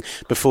wrestling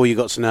before you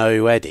got to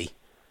know Eddie?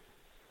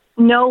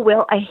 No,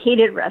 Will, I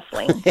hated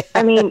wrestling.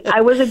 I mean, I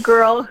was a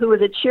girl who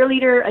was a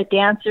cheerleader, a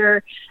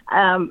dancer.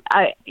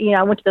 I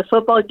went to the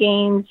football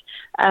games,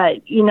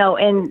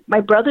 and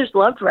my brothers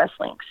loved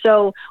wrestling.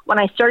 So when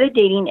I started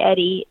dating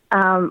Eddie,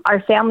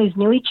 our families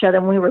knew each other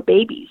when we were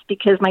babies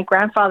because my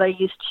grandfather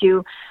used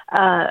to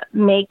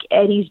make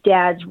Eddie's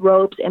dad's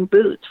robes and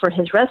boots for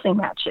his wrestling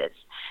matches.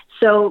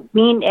 So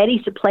me and Eddie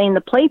used to play in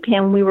the playpen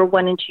when we were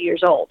 1 and 2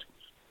 years old.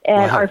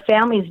 And our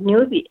families knew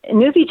of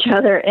each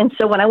other. And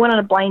so when I went on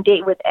a blind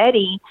date with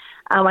Eddie,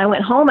 I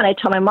went home and I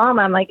told my mom,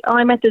 I'm like, oh,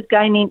 I met this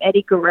guy named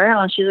Eddie Guerrero.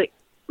 And she's like,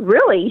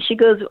 really? She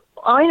goes,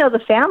 oh, I know the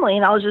family.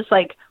 And I was just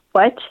like,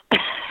 what?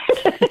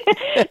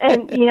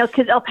 And,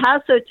 because El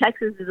Paso,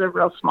 Texas is a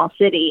real small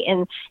city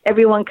and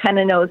everyone kind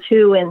of knows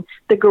who. And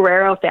the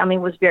Guerrero family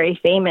was very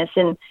famous.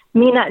 And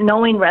me not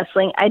knowing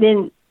wrestling, I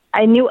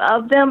knew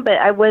of them, but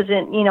I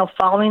wasn't,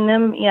 following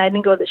them. I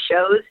didn't go to the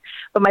shows.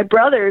 But my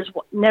brothers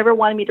never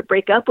wanted me to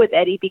break up with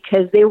Eddie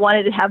because they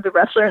wanted to have the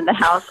wrestler in the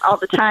house all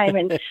the time.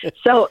 And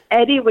so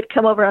Eddie would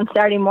come over on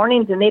Saturday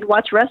mornings and they'd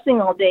watch wrestling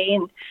all day.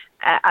 And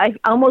I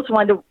almost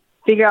wanted to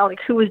figure out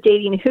who was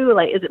dating who.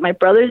 Like, is it my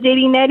brothers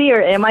dating Eddie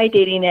or am I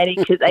dating Eddie?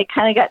 Because I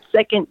kind of got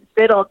second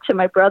fiddle to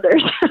my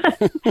brothers.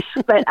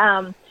 But,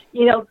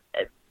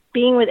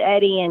 being with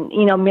Eddie and,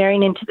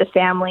 marrying into the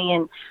family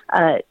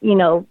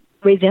and,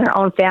 raising our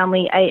own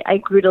family, I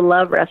grew to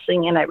love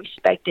wrestling and I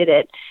respected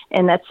it.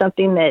 And that's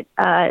something that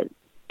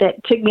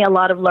took me a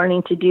lot of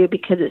learning to do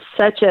because it's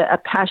such a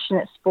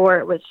passionate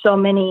sport with so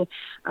many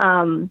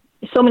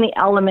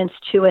elements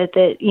to it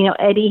that,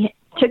 Eddie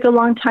took a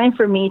long time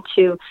for me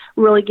to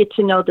really get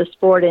to know the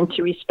sport and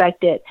to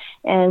respect it.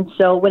 And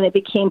so when it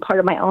became part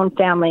of my own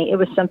family, it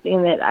was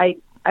something that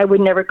I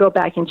would never go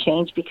back and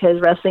change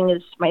because wrestling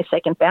is my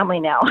second family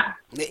now.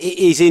 It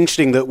is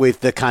interesting that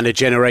with the kind of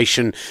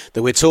generation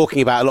that we're talking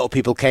about, a lot of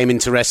people came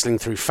into wrestling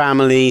through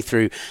family,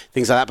 through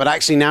things like that. But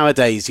actually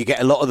nowadays, you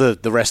get a lot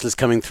of the wrestlers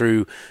coming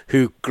through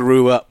who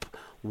grew up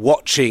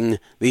watching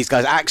these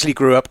guys, actually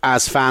grew up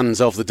as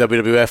fans of the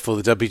WWF or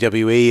the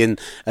WWE,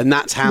 and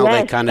that's how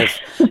they kind of...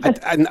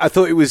 I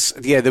thought it was...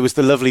 Yeah, there was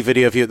the lovely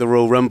video of you at the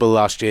Royal Rumble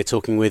last year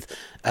talking with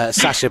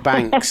Sasha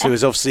Banks, who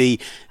has obviously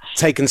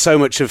taken so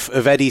much of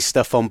Eddie's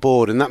stuff on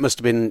board, and that must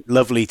have been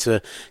lovely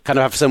to kind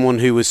of have someone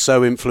who was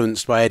so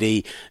influenced by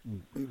Eddie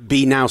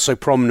be now so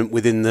prominent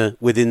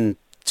within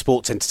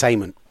sports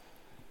entertainment.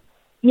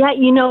 Yeah,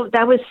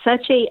 that was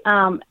such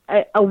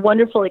a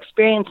wonderful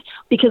experience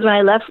because when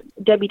I left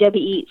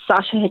WWE,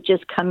 Sasha had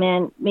just come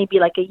in maybe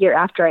like a year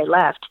after I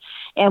left.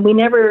 And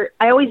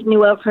I always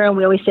knew of her and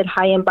we always said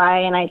hi and bye,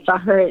 and I saw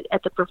her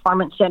at the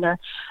Performance Center.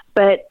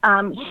 But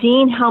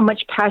seeing how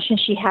much passion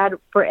she had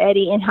for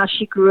Eddie and how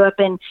she grew up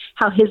and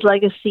how his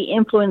legacy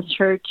influenced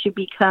her to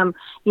become,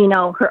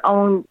 her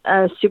own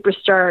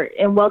superstar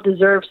and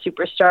well-deserved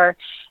superstar,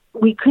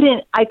 I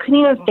couldn't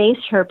even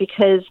face her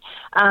because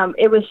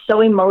it was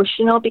so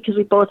emotional because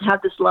we both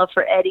have this love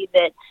for Eddie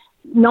that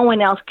no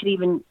one else could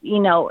even,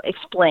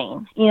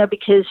 explain,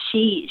 because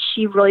she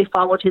really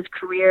followed his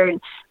career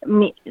and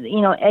me,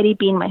 Eddie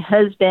being my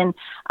husband,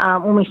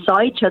 when we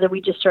saw each other,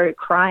 we just started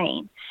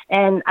crying.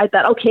 And I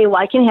thought, okay, well,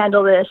 I can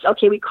handle this.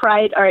 Okay, we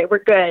cried. All right, we're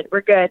good.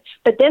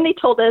 But then they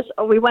told us,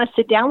 oh, we want to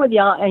sit down with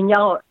y'all and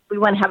we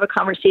want to have a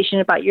conversation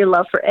about your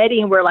love for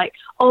Eddie. And we're like,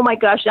 oh my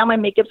gosh, now my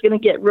makeup's going to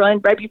get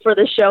ruined right before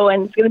the show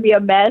and it's going to be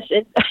a mess.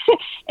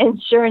 And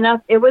sure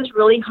enough, it was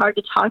really hard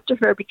to talk to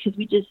her because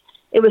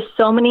it was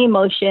so many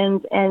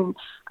emotions and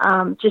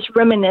just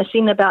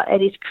reminiscing about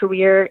Eddie's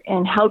career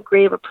and how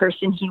great of a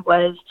person he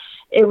was.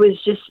 It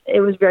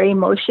was very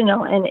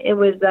emotional, and it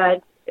was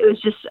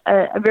just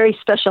a very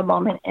special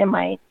moment in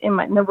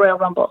the Royal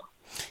Rumble.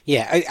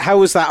 Yeah, how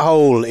was that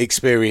whole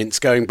experience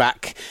going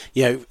back,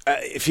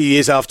 a few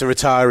years after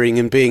retiring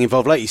and being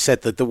involved? Like you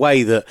said, that the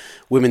way that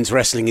women's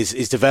wrestling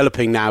is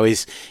developing now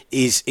is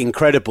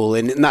incredible,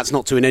 and that's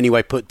not to in any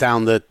way put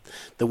down the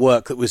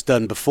work that was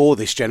done before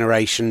this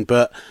generation,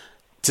 but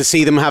to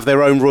see them have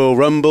their own Royal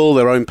Rumble,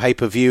 their own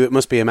pay-per-view, it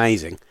must be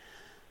amazing.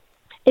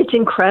 It's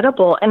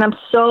incredible, and I'm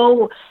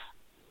so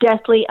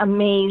deathly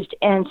amazed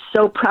and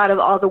so proud of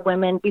all the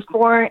women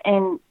before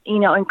and,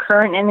 and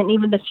current and then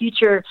even the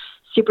future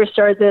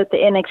superstars at the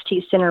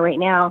NXT Center right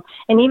now.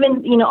 And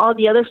even, all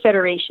the other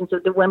federations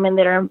of the women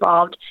that are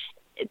involved.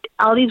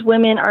 All these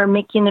women are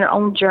making their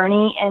own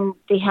journey and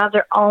they have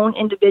their own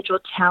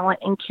individual talent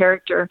and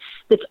character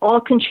that's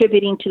all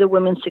contributing to the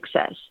women's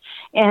success.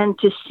 And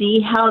to see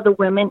how the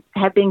women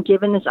have been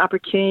given this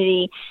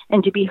opportunity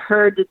and to be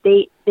heard that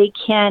they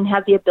can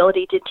have the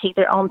ability to take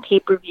their own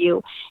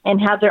pay-per-view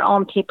and have their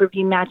own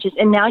pay-per-view matches.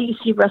 And now you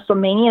see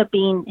WrestleMania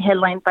being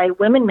headlined by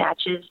women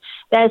matches.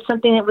 That is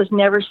something that was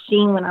never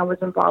seen when I was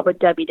involved with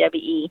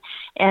WWE.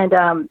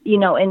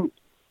 And,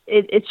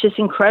 it's just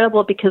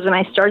incredible because when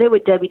I started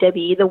with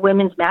WWE, the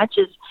women's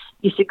matches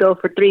used to go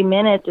for 3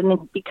 minutes and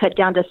then be cut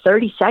down to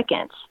 30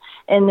 seconds.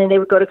 And then they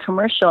would go to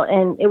commercial.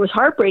 And it was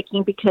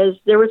heartbreaking because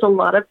there was a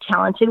lot of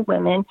talented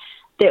women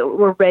that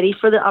were ready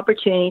for the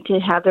opportunity to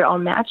have their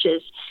own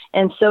matches.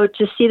 And so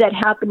to see that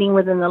happening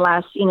within the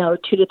last, 2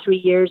 to 3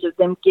 years of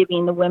them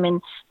giving the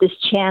women this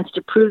chance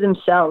to prove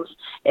themselves,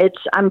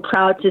 I'm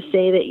proud to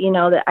say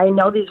that, that I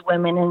know these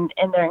women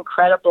and they're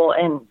incredible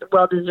and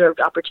well-deserved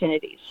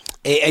opportunities.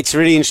 It's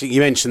really interesting you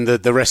mentioned the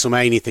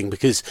WrestleMania thing,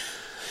 because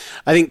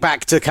I think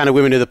back to kind of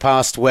women of the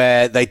past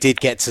where they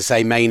did get to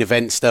say main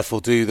event stuff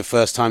or do the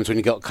first times when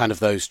you got kind of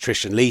those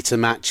Trish and Lita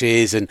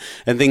matches and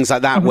things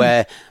like that,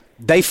 where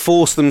they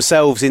forced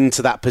themselves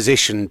into that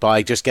position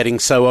by just getting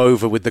so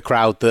over with the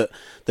crowd that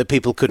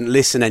people couldn't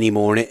listen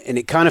anymore. And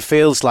it kind of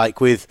feels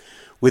like with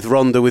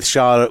Ronda, with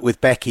Charlotte,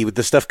 with Becky, with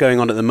the stuff going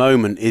on at the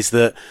moment, is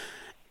that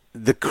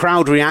the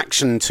crowd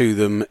reaction to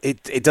them,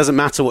 it doesn't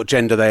matter what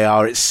gender they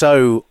are. It's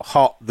so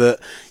hot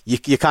that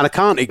you kind of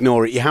can't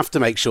ignore it. You have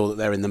to make sure that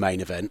they're in the main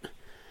event.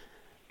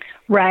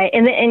 Right.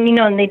 And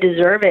they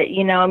deserve it.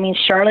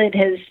 Charlotte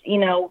has,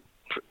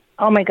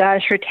 oh my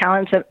gosh, her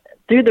talents are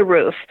through the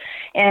roof.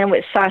 And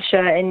with Sasha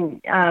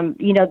and,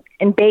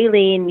 and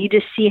Bayley, and you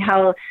just see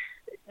how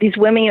these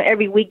women,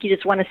 every week you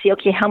just want to see,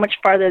 okay, how much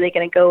farther are they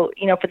going to go,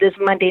 for this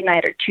Monday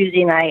night or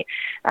Tuesday night.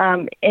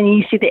 And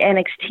you see the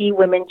NXT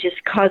women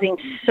just causing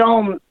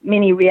so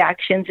many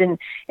reactions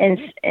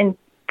and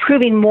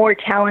proving more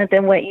talent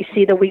than what you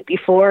see the week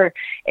before.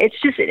 It's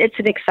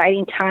an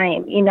exciting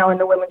time, in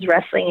the women's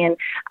wrestling. And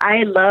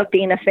I love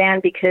being a fan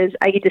because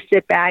I get to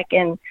sit back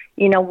and,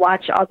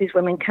 watch all these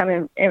women come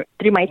in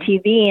through my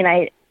TV, and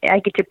I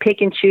get to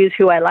pick and choose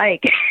who I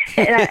like.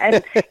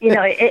 and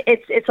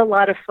it's a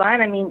lot of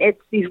fun. I mean,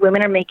 these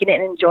women are making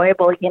it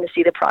enjoyable again to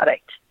see the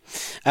product.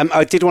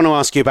 I did want to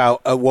ask you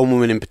about one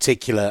woman in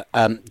particular,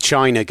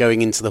 Chyna,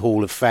 going into the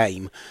Hall of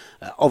Fame.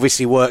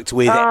 Obviously worked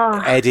with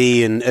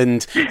Eddie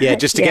and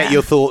just to get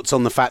your thoughts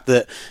on the fact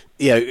that,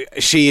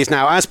 she is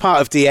now as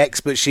part of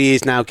DX, but she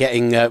is now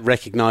getting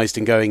recognised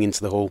and going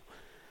into the Hall.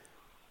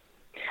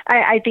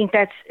 I think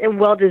that's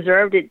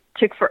well-deserved. It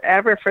took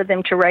forever for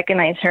them to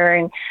recognize her,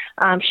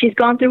 and she's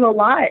gone through a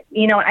lot.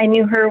 I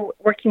knew her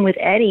working with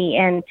Eddie,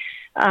 and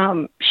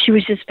she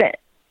was just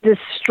this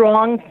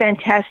strong,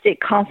 fantastic,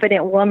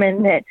 confident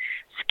woman that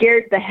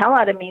scared the hell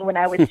out of me when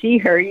I would see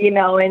her,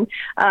 and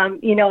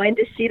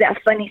to see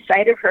that funny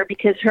side of her,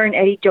 because her and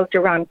Eddie joked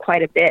around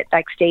quite a bit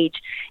backstage,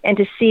 and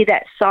to see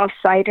that soft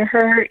side of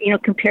her,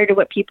 compared to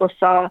what people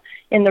saw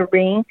in the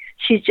ring,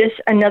 she's just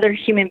another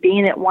human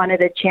being that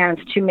wanted a chance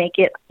to make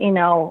it,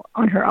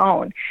 on her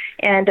own.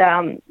 And,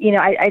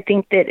 I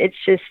think that it's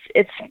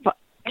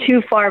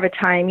too far of a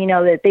time,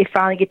 that they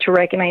finally get to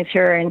recognize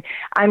her, and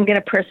I'm going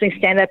to personally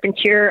stand up and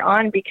cheer her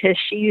on because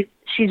she's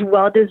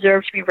well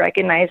deserved to be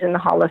recognized in the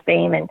Hall of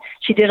Fame, and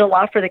she did a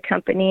lot for the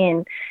company,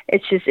 and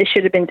it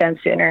should have been done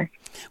sooner.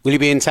 Will you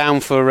be in town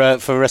for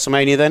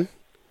WrestleMania then?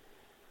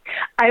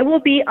 I will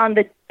be on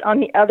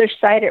the other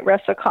side at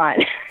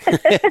WrestleCon.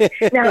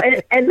 Now,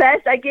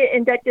 unless I get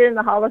inducted in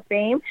the Hall of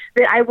Fame,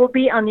 then I will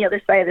be on the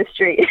other side of the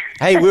street.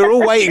 Hey, we're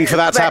all waiting for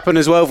that to happen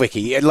as well,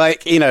 Vickie.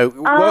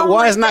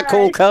 Why hasn't that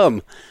call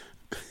come?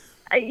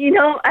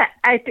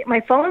 I think my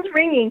phone's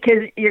ringing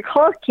because your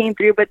call came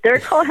through, but their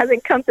call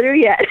hasn't come through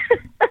yet.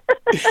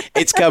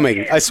 It's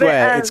coming. I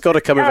swear. It's got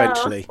to come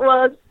eventually.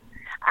 Well,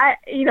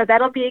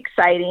 that'll be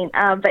exciting.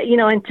 But,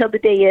 until the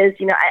day is,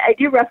 I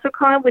do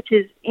WrestleCon, which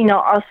is,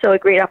 also a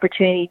great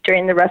opportunity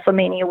during the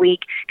WrestleMania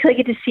week because I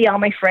get to see all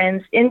my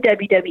friends in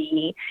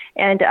WWE.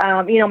 And,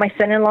 my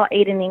son-in-law,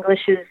 Aiden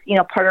English, is,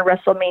 part of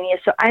WrestleMania.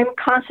 So I'm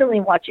constantly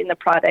watching the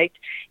product,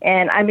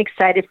 and I'm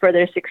excited for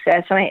their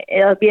success. And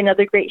it'll be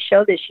another great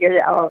show this year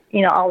that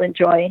I'll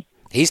enjoy.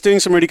 He's doing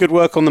some really good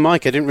work on the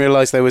mic. I didn't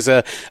realise there was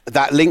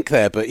that link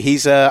there, but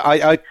he's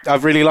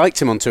I've really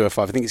liked him on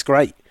 205. I think it's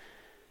great.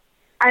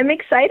 I'm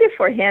excited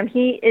for him.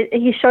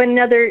 He's showing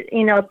another,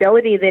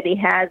 ability that he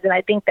has, and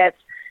I think that's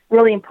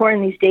really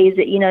important these days.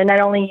 That not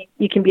only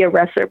you can be a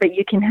wrestler, but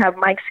you can have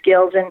mic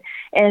skills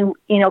and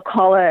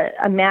call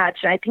a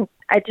match. And I think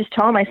I just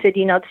told him, I said,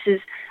 this is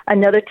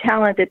another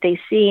talent that they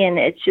see, and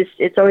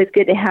it's always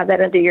good to have that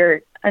under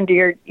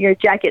your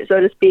jacket, so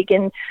to speak.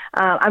 And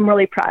I'm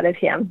really proud of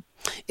him.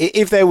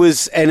 If there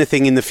was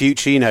anything in the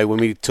future, when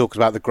we talked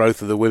about the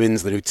growth of the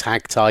women's, the new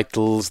tag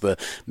titles, the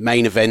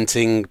main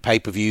eventing,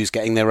 pay-per-views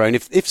getting their own,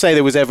 if say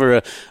there was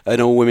ever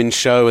an all-women's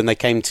show and they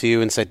came to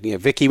you and said,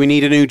 Vickie, we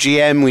need a new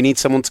GM, we need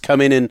someone to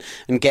come in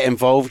and get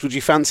involved, would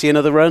you fancy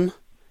another run?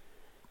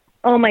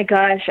 Oh my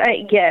gosh,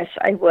 yes,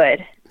 I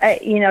would.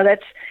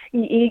 That's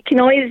you can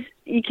always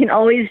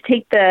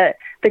take the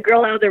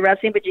girl out of the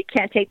wrestling, but you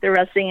can't take the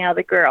wrestling out of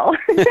the girl.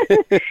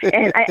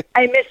 And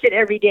I miss it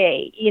every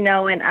day, and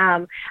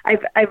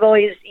I've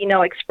always,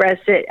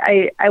 expressed it.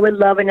 I would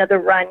love another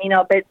run,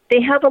 but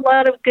they have a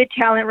lot of good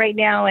talent right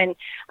now, and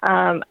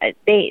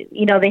they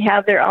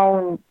have their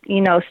own,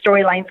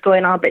 storylines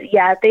going on. But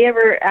yeah, if they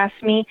ever ask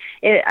me,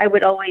 I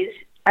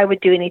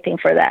would do anything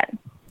for that.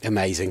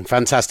 Amazing.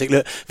 Fantastic.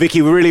 Look,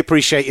 Vickie, we really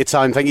appreciate your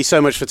time. Thank you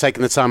so much for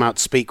taking the time out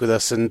to speak with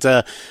us. And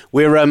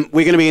we're going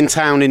to be in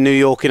town in New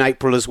York in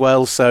April as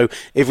well. So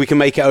if we can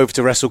make it over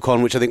to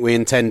WrestleCon, which I think we're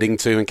intending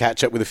to, and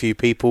catch up with a few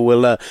people,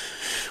 we'll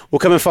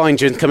come and find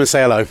you and come and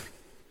say hello.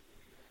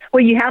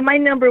 Well, you have my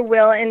number,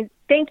 Will, and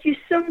thank you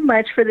so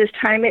much for this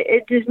time.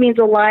 It just means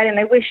a lot, and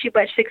I wish you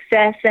much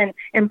success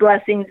and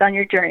blessings on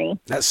your journey.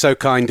 That's so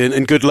kind,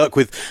 and good luck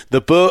with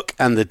the book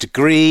and the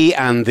degree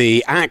and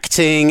the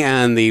acting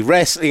and the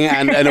wrestling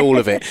and all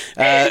of it.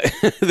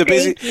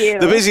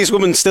 The busiest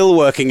woman still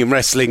working in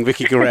wrestling,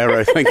 Vickie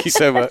Guerrero. Thank you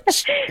so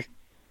much.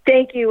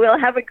 Thank you, Will.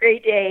 Have a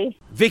great day.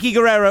 Vickie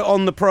Guerrero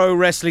on the Pro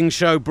Wrestling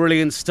Show.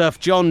 Brilliant stuff.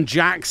 John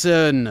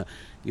Jackson,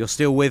 you're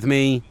still with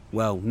me?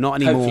 Well, not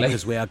anymore,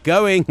 because we are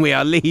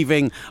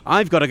leaving.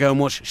 I've got to go and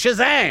watch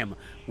Shazam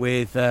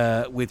with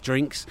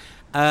drinks.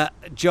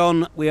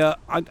 John,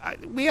 I'm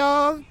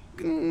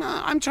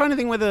trying to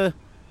think whether...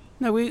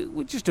 No,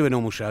 we just do a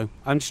normal show.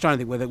 I'm just trying to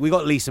think whether... We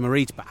got Lisa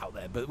Marie to put out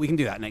there, but we can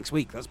do that next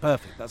week. That's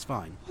perfect. That's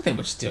fine. I think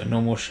we'll just do a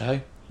normal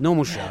show.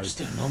 Normal show. Just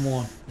do a normal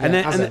one. And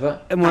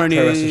we're only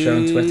Pro Wrestling Show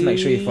on Twitter. Make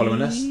sure you're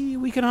following us.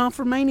 Week and a half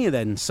from Mania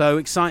then. So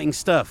exciting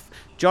stuff.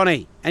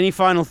 Johnny, any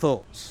final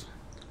thoughts?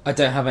 I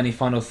don't have any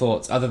final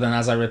thoughts other than,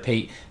 as I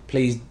repeat,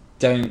 please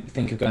don't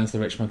think of going to the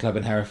Richmond Club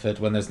in Hereford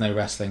when there's no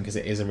wrestling, because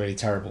it is a really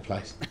terrible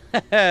place.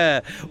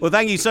 Well,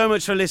 thank you so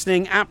much for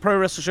listening. At Pro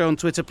Wrestling Show on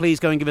Twitter, please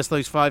go and give us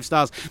those 5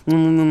 stars.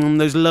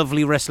 Those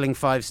lovely wrestling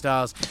 5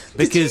 stars.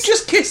 Because did you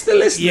just kiss the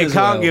listeners?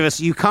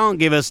 You can't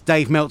give us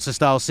Dave Meltzer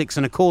style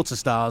 6.25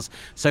 stars.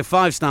 So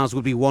 5 stars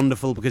would be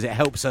wonderful because it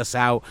helps us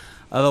out.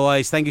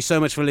 Otherwise, thank you so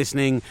much for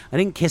listening. I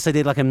didn't kiss. I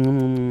did like I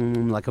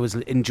was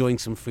enjoying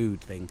some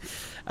food thing.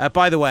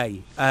 By the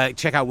way,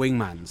 check out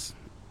Wingman's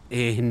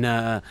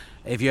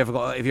if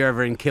you're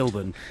ever in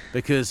Kilburn,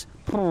 because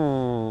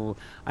I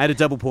had a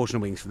double portion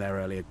of wings from there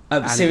earlier.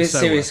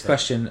 Serious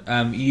question.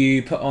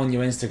 You put on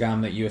your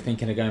Instagram that you were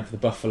thinking of going for the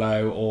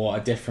buffalo or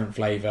a different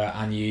flavour,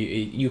 and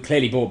you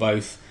clearly bought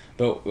both.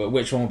 But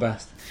which one were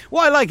best?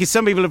 What I like is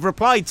some people have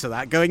replied to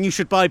that going, you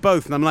should buy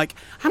both. And I'm like,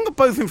 I haven't got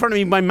both in front of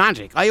me by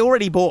magic. I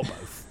already bought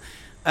both.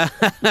 I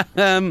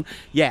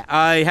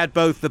had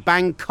both. The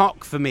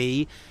Bangkok for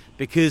me,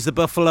 because the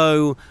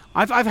buffalo,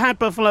 I've had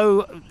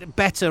buffalo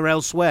better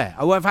elsewhere.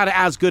 I've had it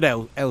as good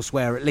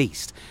elsewhere at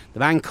least. The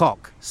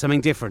Bangkok,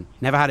 something different.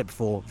 Never had it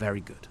before.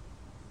 Very good.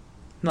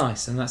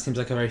 Nice, and that seems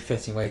like a very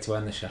fitting way to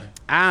end the show.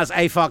 As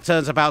AFARC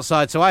turns up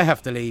outside, so I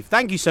have to leave.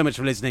 Thank you so much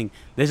for listening.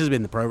 This has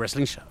been the Pro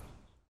Wrestling Show.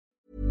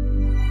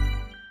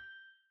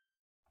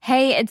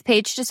 Hey, it's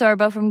Paige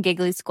DeSorbo from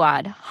Giggly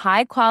Squad.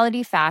 High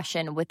quality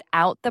fashion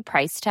without the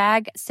price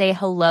tag. Say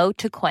hello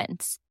to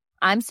Quince.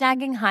 I'm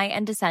snagging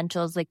high-end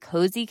essentials like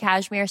cozy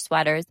cashmere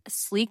sweaters,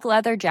 sleek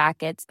leather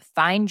jackets,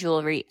 fine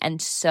jewelry,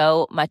 and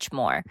so much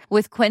more.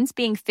 With Quince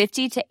being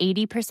 50 to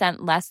 80%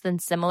 less than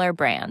similar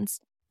brands.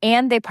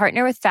 And they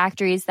partner with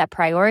factories that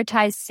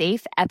prioritize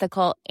safe,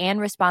 ethical, and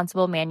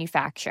responsible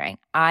manufacturing.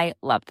 I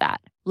love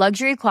that.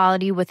 Luxury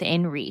quality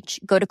within reach.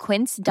 Go to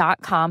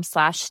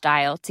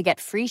quince.com/style to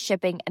get free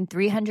shipping and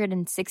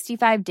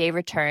 365-day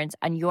returns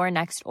on your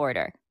next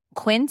order.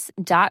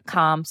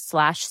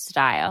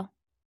 Quince.com/style.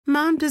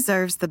 Mom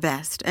deserves the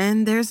best,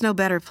 and there's no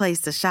better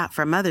place to shop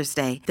for Mother's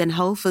Day than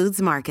Whole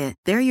Foods Market.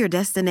 They're your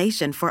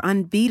destination for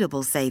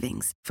unbeatable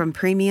savings, from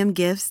premium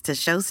gifts to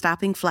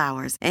show-stopping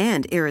flowers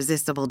and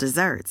irresistible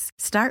desserts.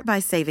 Start by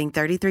saving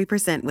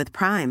 33% with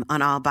Prime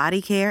on all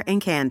body care and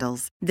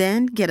candles.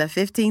 Then get a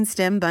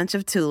 15-stem bunch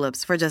of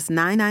tulips for just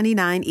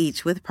 $9.99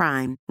 each with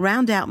Prime.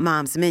 Round out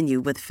Mom's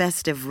menu with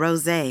festive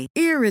rosé,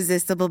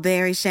 irresistible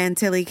berry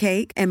chantilly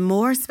cake, and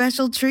more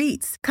special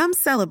treats. Come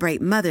celebrate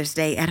Mother's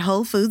Day at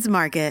Whole Foods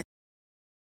Market.